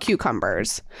love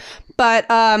cucumbers, but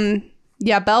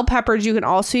yeah, bell peppers you can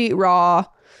also eat raw.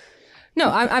 No,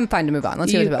 I'm fine to move on.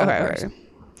 Let's go to bell peppers.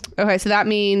 Okay, so that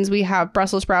means we have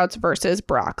Brussels sprouts versus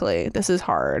broccoli. This is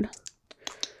hard.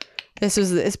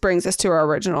 This brings us to our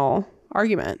original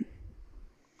argument.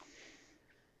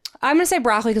 I'm going to say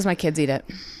broccoli because my kids eat it.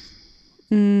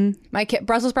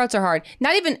 Brussels sprouts are hard.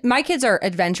 Not even, my kids are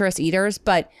adventurous eaters,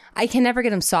 but I can never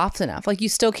get them soft enough. Like you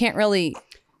still can't really.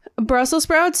 Brussels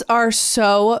sprouts are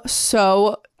so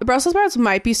Brussels sprouts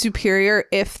might be superior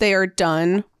if they are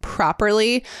done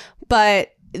properly, but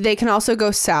they can also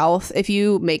go south if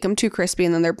you make them too crispy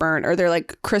and then they're burnt, or they're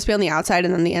like crispy on the outside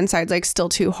and then the inside's like still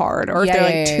too hard, or if they're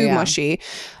like too mushy.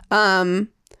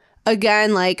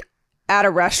 Again, like at a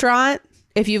restaurant,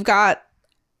 if you've got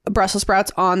Brussels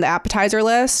sprouts on the appetizer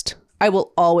list, I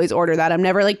will always order that. I'm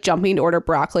never like jumping to order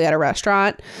broccoli at a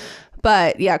restaurant.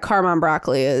 But yeah, Carmen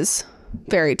broccoli is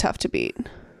very tough to beat.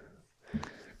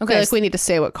 Okay. I feel like we need to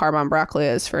say what Carmen broccoli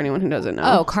is for anyone who doesn't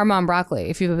know. Oh, Carmen broccoli,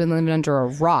 if you've been living under a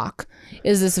rock,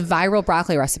 is this viral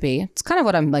broccoli recipe. It's kind of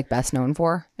what I'm like best known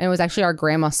for. And it was actually our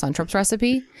grandma's Suntrips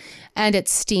recipe. And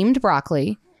it's steamed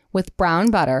broccoli with brown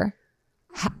butter,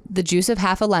 the juice of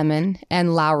half a lemon,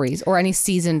 and Lowry's or any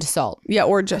seasoned salt. Yeah,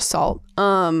 or just salt.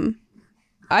 I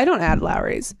don't add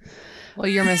Lowry's. Well,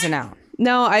 you're missing out.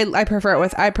 No, I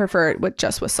prefer it with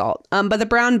just with salt. But the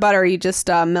brown butter, you just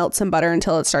melt some butter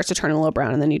until it starts to turn a little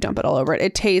brown, and then you dump it all over it.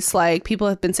 It tastes like, people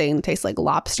have been saying it tastes like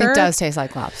lobster. It does taste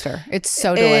like lobster. It's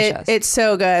so delicious. It's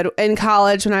so good. In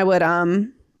college, when I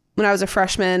was a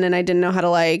freshman and I didn't know how to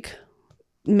like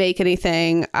make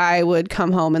anything, I would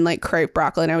come home and like crave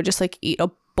broccoli, and I would just like eat a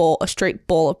straight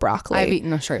bowl of broccoli. I've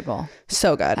eaten a straight bowl.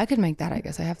 So good. I could make that. I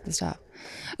guess I have the stuff.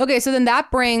 Okay, so then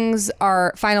that brings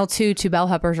our final two to bell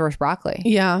peppers versus broccoli.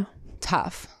 Yeah.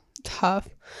 Tough.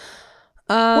 What's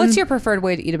What's your preferred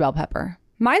way to eat a bell pepper?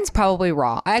 Mine's probably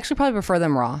raw. I actually probably prefer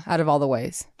them raw out of all the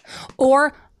ways.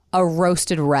 Or a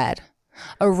roasted red.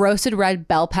 A roasted red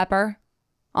bell pepper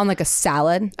on like a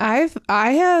salad. I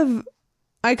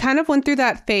kind of went through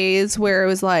that phase where it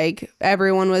was like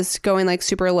everyone was going like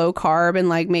super low carb and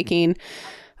like making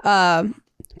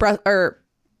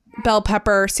bell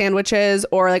pepper sandwiches,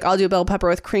 or like I'll do bell pepper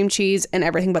with cream cheese and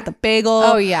everything but the bagel.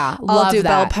 Oh yeah, I'll do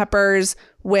bell peppers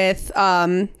with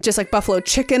just like buffalo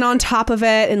chicken on top of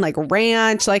it and like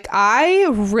ranch. Like I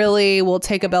really will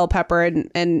take a bell pepper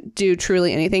and do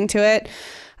truly anything to it.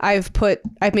 I've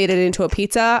made it into a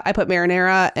pizza. I put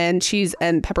marinara and cheese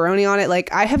and pepperoni on it.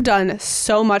 Like I have done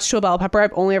so much to a bell pepper.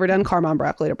 I've only ever done Carmen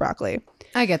broccoli to broccoli.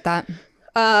 I get that.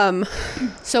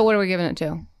 So what are we giving it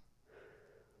to?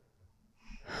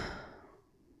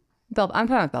 I'm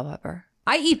fine with bell pepper.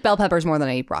 I eat bell peppers more than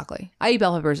I eat broccoli. I eat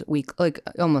bell peppers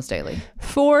almost daily.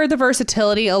 For the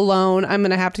versatility alone, I'm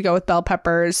gonna have to go with bell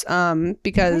peppers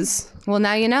because well,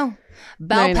 now you know.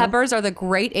 Bell peppers are the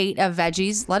great 8 of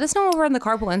veggies. Let us know over on the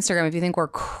Carpool Instagram if you think we're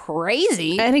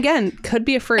crazy. And again, could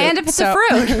be a fruit. And if it's a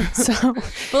fruit.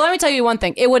 But let me tell you one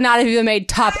thing. It would not have even made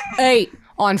top 8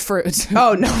 on fruits.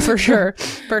 Oh, no, for sure.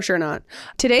 For sure not.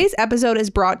 Today's episode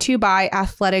is brought to you by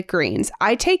Athletic Greens.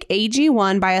 I take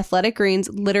AG1 by Athletic Greens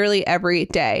literally every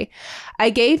day.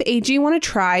 I gave AG1 a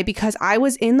try because I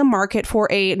was in the market for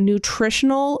a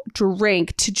nutritional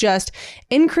drink to just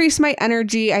increase my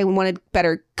energy. I wanted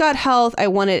better gut health. I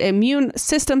wanted immune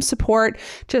system support,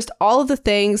 just all of the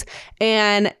things.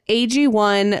 And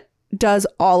AG1 does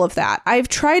all of that. I've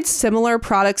tried similar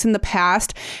products in the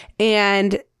past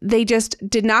and they just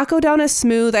did not go down as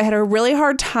smooth. I had a really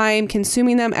hard time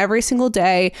consuming them every single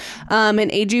day. And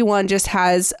AG1 just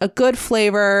has a good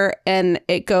flavor and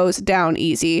it goes down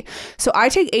easy. So I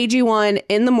take AG1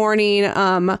 in the morning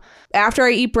after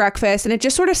I eat breakfast, and it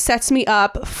just sort of sets me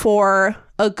up for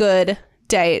a good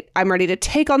day. I'm ready to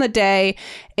take on the day,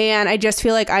 and I just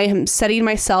feel like I am setting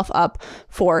myself up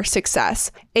for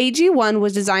success. AG1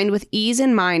 was designed with ease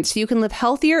in mind so you can live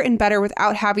healthier and better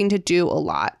without having to do a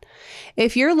lot.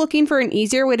 If you're looking for an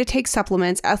easier way to take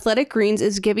supplements, Athletic Greens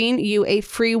is giving you a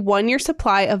free 1-year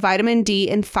supply of vitamin D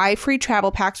and 5 free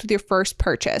travel packs with your first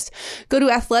purchase. Go to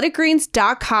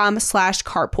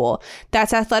athleticgreens.com/carpool.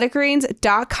 That's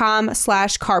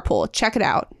athleticgreens.com/carpool. Check it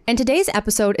out. And today's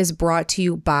episode is brought to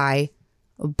you by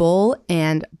Boll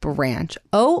and Branch.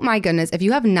 Oh my goodness. If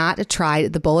you have not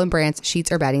tried the Boll and Branch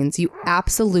sheets or beddings, you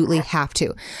absolutely have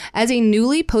to. As a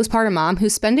newly postpartum mom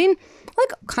who's spending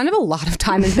like kind of a lot of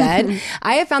time in bed,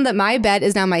 I have found that my bed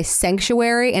is now my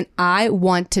sanctuary and I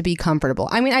want to be comfortable.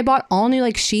 I mean, I bought all new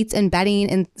like sheets and bedding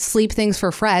and sleep things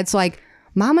for Fred. So like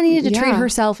Mama needed to treat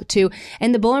herself too.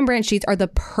 And the Boll and Branch sheets are the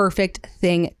perfect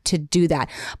thing to do that.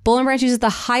 Boll and Branch uses the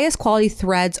highest quality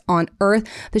threads on earth.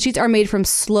 The sheets are made from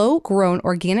slow-grown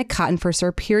organic cotton for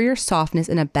superior softness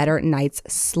and a better night's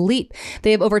sleep.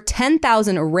 They have over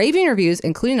 10,000 raving reviews,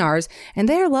 including ours, and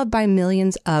they are loved by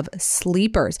millions of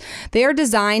sleepers. They are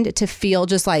designed to feel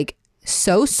just like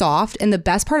so soft, and the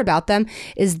best part about them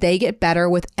is they get better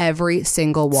with every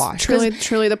single wash.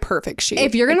 Truly the perfect sheet.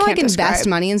 If you're gonna like invest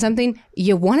money in something,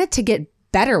 you want it to get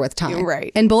better with time. You're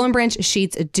right. And Boll and Branch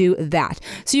sheets do that.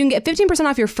 So you can get 15%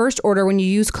 off your first order when you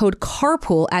use code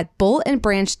CARPOOL at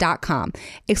bollandbranch.com.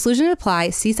 Exclusion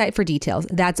apply. See site for details.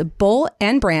 That's Boll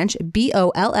and Branch,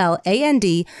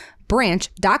 BOLLAND,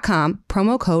 branch.com,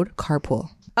 promo code CARPOOL.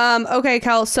 Okay,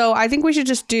 Kel, so I think we should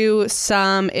just do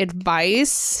some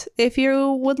advice if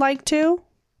you would like to.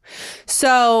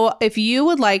 So if you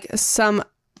would like some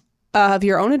of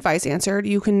your own advice answered,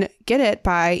 you can get it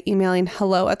by emailing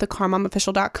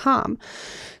hello@thecarmomofficial.com.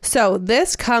 So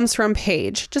this comes from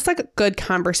Paige, just like a good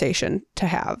conversation to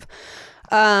have.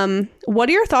 What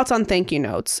are your thoughts on thank you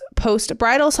notes? Post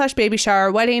bridal/baby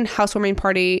shower, wedding, housewarming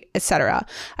party, etc.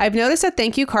 I've noticed that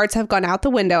thank you cards have gone out the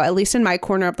window, at least in my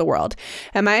corner of the world.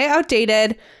 Am I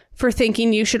outdated for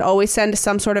thinking you should always send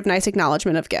some sort of nice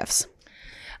acknowledgement of gifts?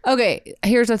 Okay,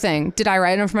 here's the thing. Did I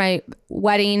write them for my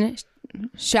wedding,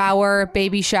 shower,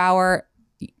 baby shower?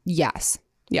 Yes.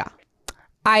 Yeah.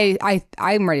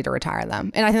 I'm ready to retire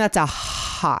them. And I think that's a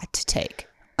hot take.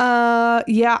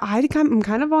 Yeah, I'm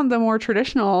kind of on the more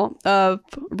traditional of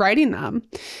writing them.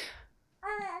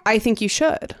 I think you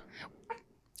should.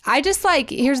 I just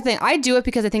like, here's the thing. I do it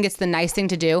because I think it's the nice thing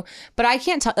to do, but I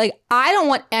can't tell, like, I don't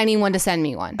want anyone to send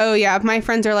me one. Oh yeah, if my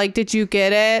friends are like, "Did you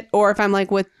get it?" Or if I'm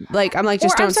like I'm like,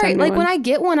 just don't send me like one. when I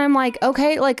get one, I'm like,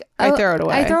 okay, like I throw it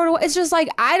away. It's just like,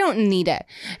 I don't need it.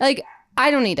 Like, I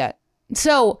don't need it.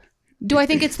 So do I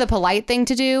think it's the polite thing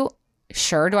to do?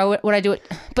 Sure. Would I do it?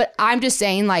 But I'm just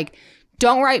saying, like,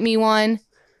 don't write me one.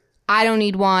 I don't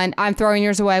need one. I'm throwing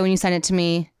yours away when you send it to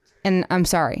me. And I'm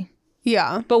sorry.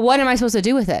 Yeah. But what am I supposed to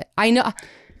do with it? I know.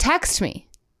 Text me.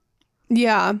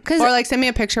 Yeah. Or like send me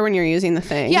a picture when you're using the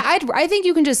thing. Yeah. I think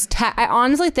you can just, I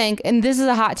honestly think, and this is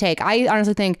a hot take, I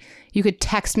honestly think you could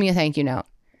text me a thank you note.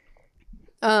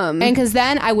 And because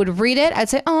then I would read it. I'd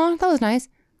say, oh, that was nice.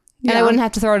 And I wouldn't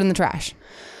have to throw it in the trash.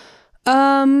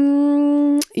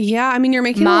 Yeah. I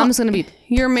mean, Mom's going to be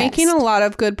You're pissed. making a lot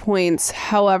of good points.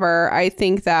 However, I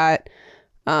think that,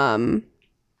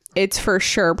 it's for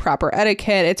sure proper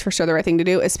etiquette. It's for sure the right thing to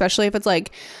do, especially if it's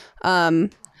like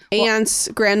aunts,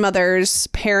 grandmothers,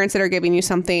 parents that are giving you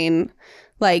something.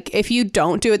 Like if you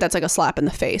don't do it, that's like a slap in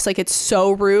the face. Like it's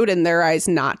so rude in their eyes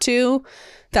not to,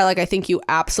 that like I think you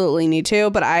absolutely need to.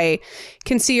 But I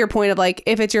can see your point of like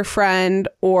if it's your friend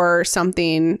or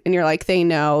something and you're like, they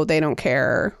know, they don't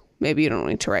care. Maybe you don't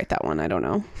need to write that one. I don't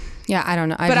know. Yeah, I don't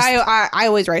know. I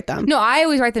always write them. No, I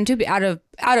always write them too, out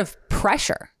of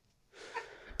pressure.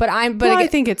 I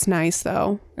think it's nice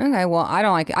though. Okay, well, I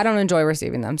don't like it. I don't enjoy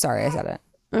receiving them. Sorry, I said it.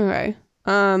 Okay.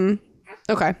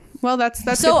 Okay. Well, that's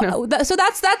so good to know. so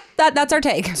that's our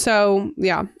take. So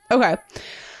yeah. Okay.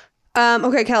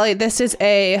 Okay, Kelly. This is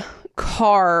a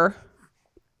car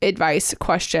advice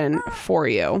question for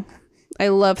you. I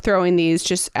love throwing these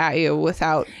just at you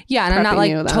without. Yeah, and I'm not like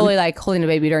prepping you them. totally like holding a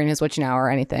baby during his witching hour or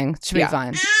anything. It should be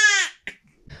fine.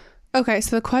 Okay,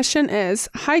 so the question is,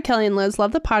 hi, Kelly and Liz,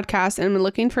 love the podcast and I'm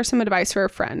looking for some advice for a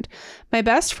friend. My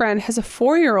best friend has a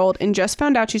 4-year-old and just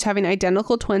found out she's having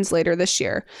identical twins later this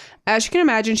year. As you can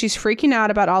imagine, she's freaking out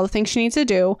about all the things she needs to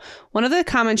do. One of the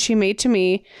comments she made to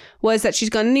me was that she's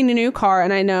going to need a new car,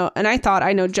 and I thought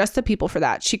I know just the people for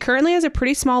that. She currently has a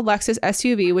pretty small Lexus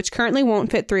SUV, which currently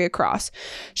won't fit 3 across.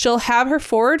 She'll have her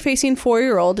forward-facing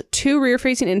 4-year-old, 2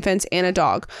 rear-facing infants, and a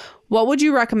dog. What would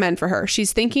you recommend for her?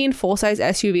 She's thinking full-size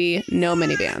SUV, no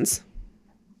minivans.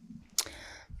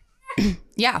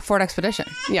 Yeah, Ford Expedition.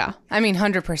 Yeah. I mean,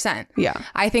 100%. Yeah.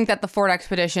 I think that the Ford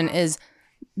Expedition is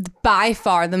by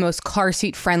far the most car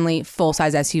seat friendly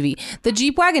full-size SUV. The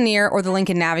Jeep Wagoneer or the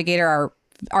Lincoln Navigator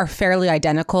are fairly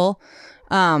identical.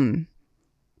 The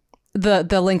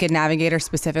Lincoln Navigator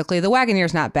specifically. The Wagoneer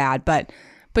is not bad, but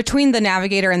between the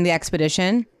Navigator and the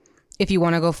Expedition, if you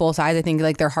want to go full size, I think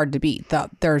like they're hard to beat.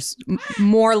 There's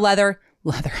more leather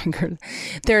anchors.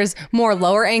 There's more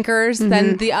lower anchors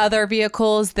than the other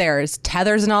vehicles. There's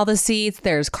tethers in all the seats.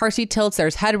 There's car seat tilts.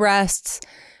 There's headrests.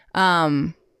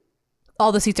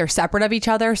 All the seats are separate of each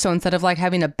other. So instead of like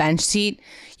having a bench seat,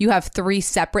 you have 3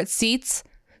 separate seats.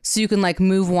 So you can like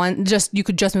move one. You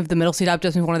could just move the middle seat up.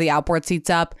 Just move one of the outboard seats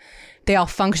up. They all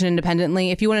function independently.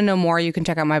 If you want to know more, you can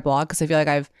check out my blog because I feel like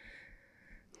I've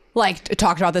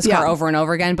talked about this car over and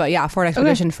over again. But yeah, Ford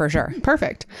Expedition for sure.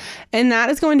 Perfect. And that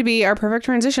is going to be our perfect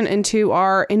transition into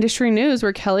our industry news,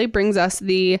 where Kelly brings us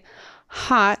the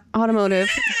hot automotive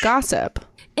gossip.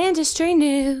 Industry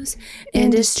news.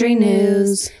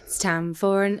 It's time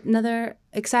for another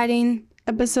exciting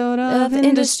Episode of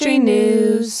Industry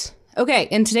News. Okay,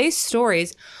 and today's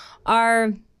stories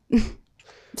are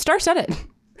star-studded.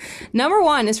 Number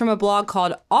 1 is from a blog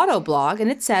called Autoblog,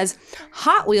 and it says,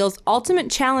 Hot Wheels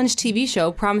Ultimate Challenge TV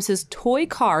show promises toy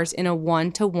cars in a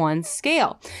 1-to-1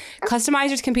 scale.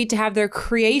 Customizers compete to have their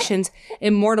creations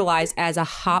immortalized as a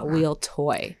Hot Wheel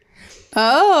toy.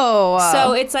 Oh.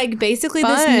 So it's like basically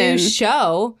Fun. this new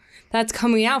show that's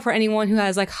coming out for anyone who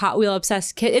has like Hot Wheel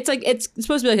obsessed kid. It's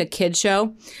supposed to be like a kid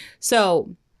show.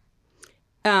 So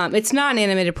it's not an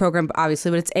animated program,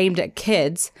 obviously, but it's aimed at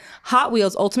kids. Hot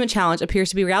Wheels Ultimate Challenge appears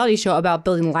to be a reality show about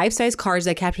building life-size cars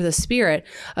that capture the spirit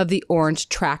of the orange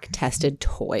track-tested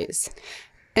toys.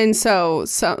 And so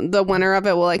the winner of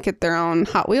it will like get their own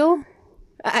Hot Wheel?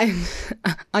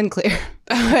 Unclear.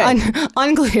 Okay.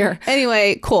 Unclear.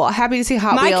 Anywere, cool. Happy to see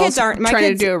Hot Wheels kids trying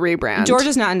to do a rebrand.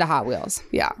 Georgia's not into Hot Wheels.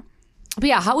 Yeah. But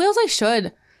yeah, Hot Wheels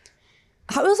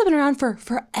Hot Wheels have been around for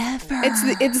forever.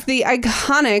 It's the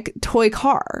iconic toy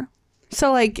car.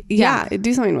 So like, yeah,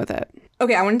 do something with it.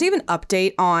 Okay, I wanted to give an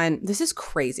update on, this is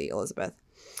crazy, Elizabeth.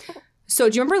 So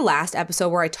do you remember last episode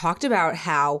where I talked about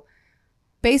how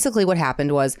basically what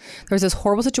happened was there was this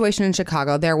horrible situation in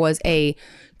Chicago. There was a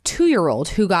 2-year-old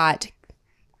who got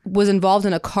was involved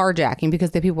in a carjacking because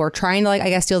the people were trying to, like, I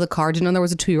guess, steal the car. Didn't know there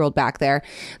was a 2-year-old back there.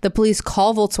 The police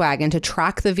call Volkswagen to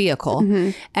track the vehicle,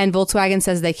 and Volkswagen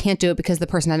says they can't do it because the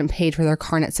person hadn't paid for their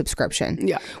CarNet subscription.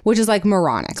 Yeah, which is like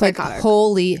moronic. Like,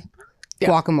 holy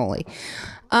guacamole.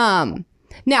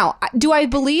 Now, do I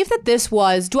believe that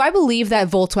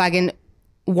Volkswagen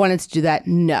wanted to do that?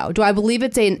 No. Do I believe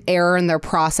it's an error in their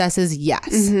processes?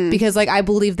 Yes, because like I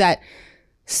believe that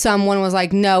someone was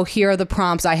like, no, here are the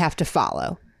prompts I have to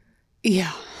follow.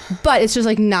 Yeah. But it's just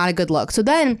like not a good look. So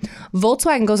then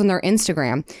Volkswagen goes on their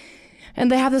Instagram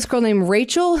and they have this girl named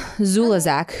Rachel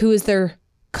Zulazak, who is their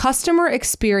customer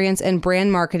experience and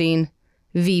brand marketing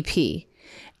VP.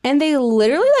 And they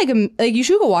literally like you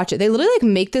should go watch it. They literally like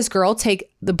make this girl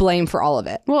take the blame for all of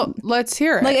it. Well, let's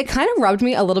hear it. Like it kind of rubbed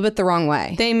me a little bit the wrong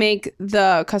way. They make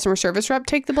the customer service rep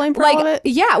take the blame for all of it?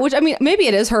 Yeah, which I mean, maybe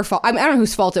it is her fault. I mean, I don't know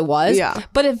whose fault it was. Yeah.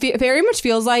 But it very much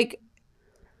feels like,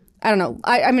 I don't know.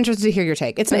 I'm interested to hear your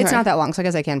take. It's not that long, so I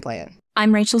guess I can play it.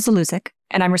 I'm Rachel Zaluzik,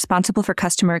 and I'm responsible for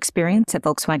customer experience at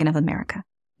Volkswagen of America.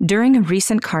 During a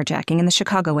recent carjacking in the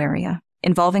Chicago area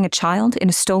involving a child in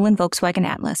a stolen Volkswagen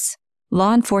Atlas,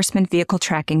 law enforcement vehicle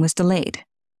tracking was delayed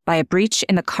by a breach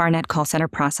in the CarNet call center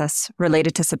process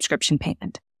related to subscription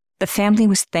payment. The family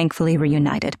was thankfully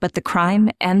reunited, but the crime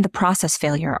and the process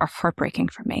failure are heartbreaking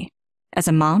for me. As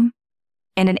a mom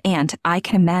and an aunt, I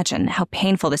can imagine how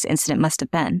painful this incident must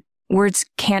have been. Words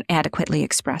can't adequately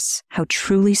express how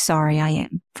truly sorry I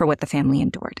am for what the family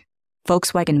endured.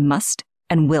 Volkswagen must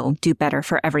and will do better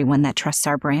for everyone that trusts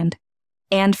our brand,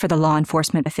 and for the law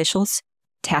enforcement officials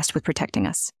tasked with protecting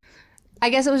us. I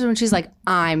guess it was when she's like,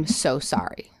 I'm so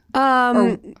sorry.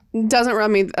 Doesn't rub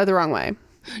me the wrong way.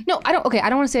 No, I don't. Okay, I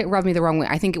don't want to say it rubbed me the wrong way.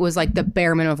 I think it was like the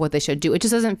bare minimum of what they should do. It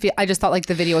just doesn't feel. I just thought like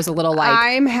the video was a little like.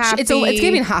 I'm happy. It's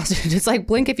giving hostage. It's like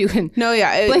blink if you can. No,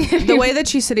 yeah. The way that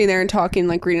she's sitting there and talking,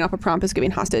 like reading off a prompt, is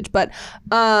giving hostage. But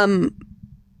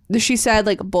she said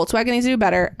like Volkswagen needs to do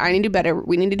better. I need to do better.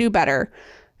 We need to do better.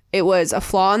 It was a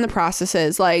flaw in the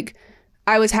processes. Like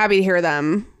I was happy to hear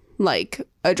them like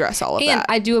address all of that. And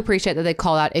I do appreciate that they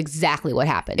called out exactly what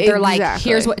happened. They're like,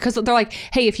 here's what, because they're like,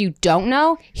 hey, if you don't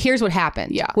know, here's what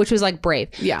happened. Yeah. Which was like brave.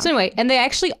 Yeah. So anyway, and they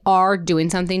actually are doing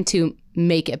something to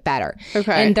make it better.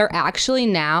 Okay. And they're actually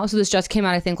now, so this just came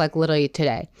out, I think like literally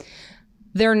today.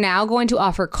 They're now going to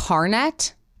offer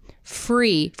CarNet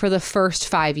free for the first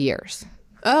 5 years.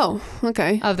 Oh,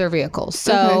 okay. Of their vehicles.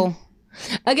 So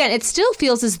again, it still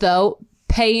feels as though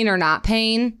paying or not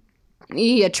paying,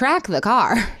 you track the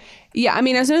car. Yeah, I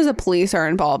mean, as soon as the police are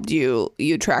involved, you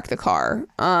track the car.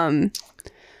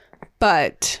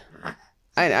 But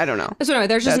I don't know. So anyway,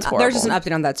 there's just an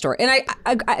update on that story, and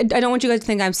I don't want you guys to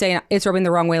think I'm saying it's rubbing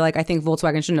the wrong way. Like I think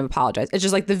Volkswagen shouldn't have apologized. It's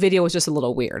just like the video was just a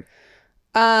little weird.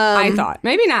 I thought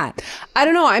maybe not. I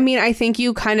don't know. I mean, I think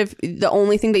you kind of the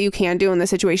only thing that you can do in this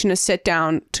situation is sit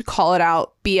down to call it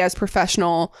out, be as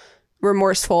professional,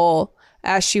 remorseful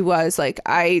as she was. Like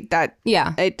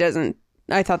it doesn't.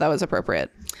 I thought that was appropriate.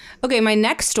 Okay, my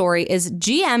next story is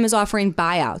GM is offering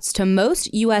buyouts to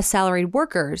most U.S. salaried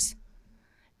workers,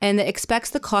 and it expects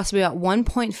the cost to be about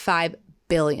 $1.5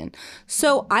 billion.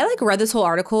 So I read this whole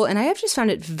article, and I have just found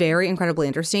it very incredibly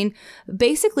interesting.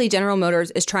 Basically, General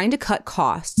Motors is trying to cut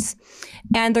costs,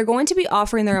 and they're going to be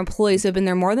offering their employees who have been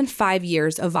there more than 5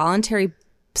 years a voluntary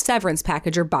severance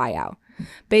package or buyout.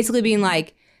 Basically being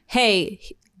like, hey,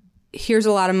 here's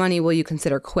a lot of money. Will you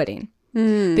consider quitting?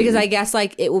 Because I guess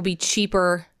it will be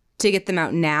cheaper to get them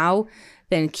out now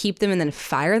than keep them and then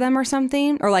fire them or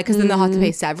something, or because then they'll have to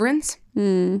pay severance.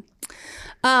 And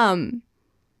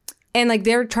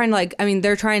they're trying to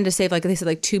they're trying to save they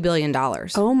said $2 billion.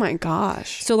 Oh my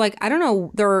gosh. So I don't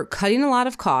know, they're cutting a lot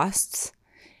of costs,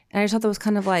 and I just thought that was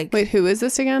kind of wait, who is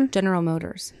this again? General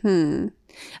Motors.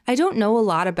 I don't know a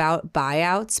lot about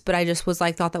buyouts, but I just was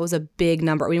thought that was a big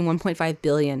number. I mean, 1.5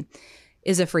 billion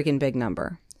is a freaking big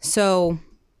number. So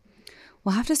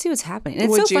we'll have to see what's happening.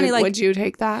 And it's funny. Would you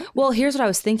take that? Well, here's what I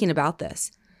was thinking about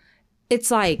this.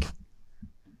 It's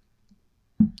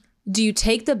do you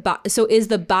take so is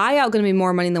the buyout going to be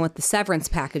more money than what the severance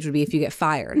package would be if you get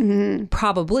fired? Mm-hmm.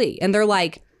 Probably. And they're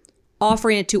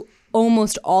offering it to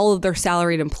almost all of their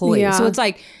salaried employees. Yeah. So it's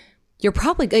you're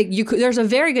probably there's a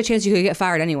very good chance you could get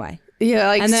fired anyway.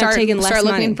 Yeah, and then start looking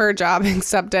money for a job,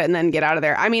 accept it, and then get out of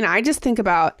there. I mean, I just think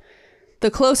about the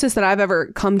closest that I've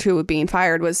ever come to with being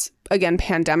fired was, again,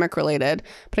 pandemic related,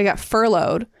 but I got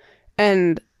furloughed,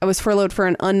 and I was furloughed for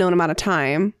an unknown amount of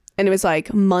time, and it was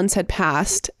months had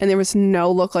passed, and there was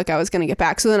no look like I was going to get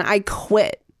back. So then I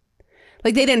quit.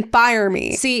 They didn't fire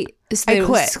me. See, I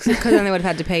quit. Because then they would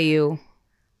have had to pay you.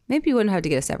 Maybe you wouldn't have to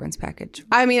get a severance package.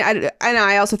 I mean,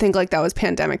 I also think like that was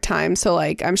pandemic time, so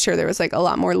like I'm sure there was like a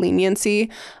lot more leniency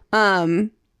for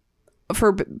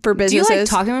businesses. Do you like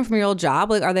talk to them from your old job?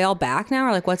 Like, are they all back now,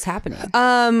 or like what's happening?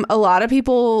 A lot of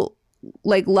people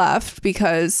like left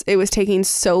because it was taking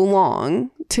so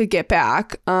long to get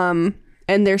back. And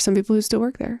there's some people who still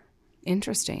work there.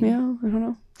 Interesting. Yeah, I don't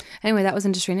know. Anyway, that was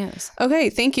industry news. Okay,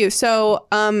 thank you. So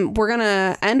we're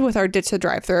gonna end with our Ditch the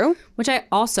Drive-Thru, which I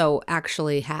also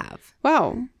actually have.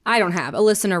 Wow. I don't have. A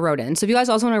listener wrote in. So if you guys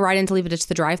also want to write in to leave a Ditch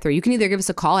the Drive-Thru, you can either give us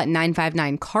a call at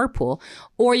 959-CARPOOL,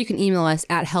 or you can email us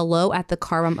at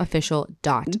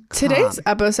hello@thecarbombofficial.com. Today's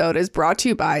episode is brought to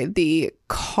you by the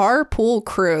Carpool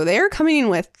Crew. They are coming in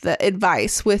with the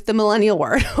advice with the millennial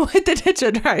word with the Ditch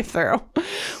the Drive-Thru.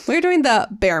 We're doing the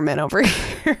Bearman over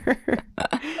here.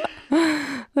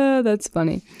 Oh, that's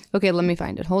funny. Okay, let me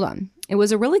find it. Hold on. It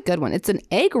was a really good one. It's an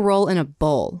egg roll in a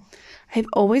bowl. I've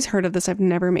always heard of this. I've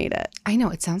never made it. I know.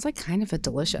 It sounds like kind of a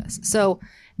delicious. So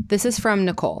this is from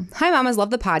Nicole. Hi, mamas.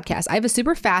 Love the podcast. I have a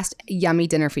super fast, yummy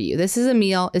dinner for you. This is a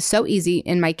meal. Is so easy,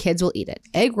 and my kids will eat it.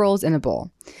 Egg rolls in a bowl.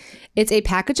 It's a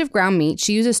package of ground meat.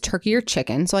 She uses turkey or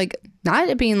chicken. So like not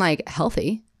it being like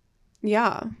healthy.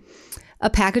 Yeah. A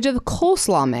package of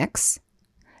coleslaw mix.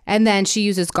 And then she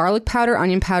uses garlic powder,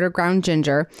 onion powder, ground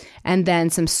ginger, and then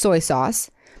some soy sauce.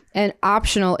 And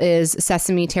optional is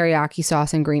sesame, teriyaki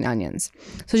sauce, and green onions.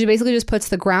 So she basically just puts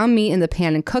the ground meat in the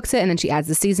pan and cooks it, and then she adds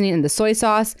the seasoning and the soy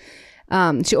sauce.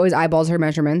 She always eyeballs her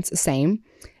measurements, same.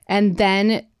 And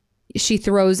then she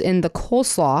throws in the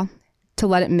coleslaw to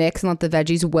let it mix and let the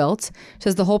veggies wilt. She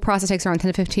says the whole process takes around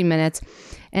 10 to 15 minutes.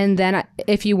 And then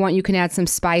if you want, you can add some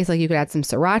spice, like you could add some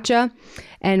sriracha.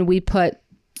 And we put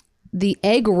the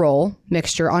egg roll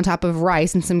mixture on top of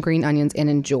rice and some green onions and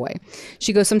enjoy.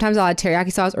 She goes, sometimes I'll add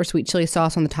teriyaki sauce or sweet chili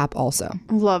sauce on the top also.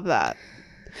 Love that.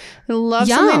 I love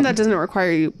something that doesn't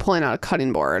require you pulling out a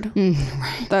cutting board.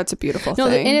 Right. That's a beautiful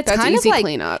thing. And it's that's kind easy of like,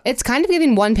 cleanup. It's kind of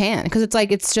giving one pan because it's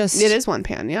like, it's just. It is one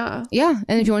pan, yeah. Yeah.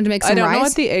 And if you wanted to make some rice. I don't know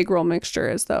what the egg roll mixture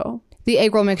is though. The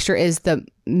egg roll mixture is the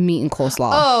meat and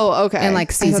coleslaw. Oh, okay. And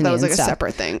like seasoning. I thought that was like a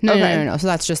separate thing. No, okay. No. So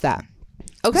that's just that.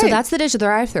 Okay. So that's the Ditch the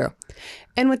Drive-Thru.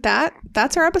 And with that,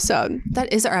 that's our episode.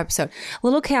 That is our episode. A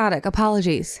little chaotic.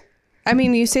 Apologies. I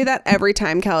mean, you say that every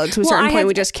time, Kelly. To a certain point,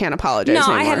 we just can't apologize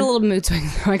anymore. I had a little mood swing.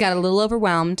 I got a little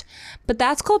overwhelmed. But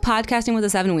that's called podcasting with a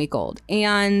 7-week-old.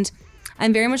 And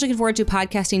I'm very much looking forward to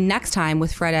podcasting next time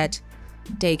with Fred at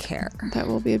daycare. That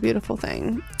will be a beautiful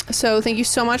thing. So thank you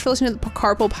so much for listening to the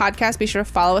Carpool Podcast. Be sure to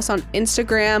follow us on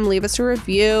Instagram, leave us a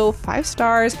review, 5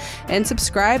 stars, and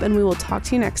subscribe. And we will talk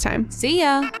to you next time. See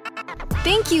ya.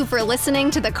 Thank you for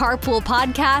listening to the Carpool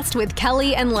Podcast with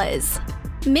Kelly and Liz.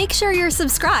 Make sure you're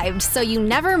subscribed so you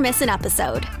never miss an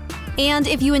episode. And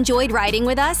if you enjoyed riding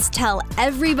with us, tell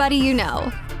everybody you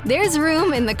know. There's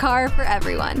room in the car for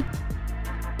everyone.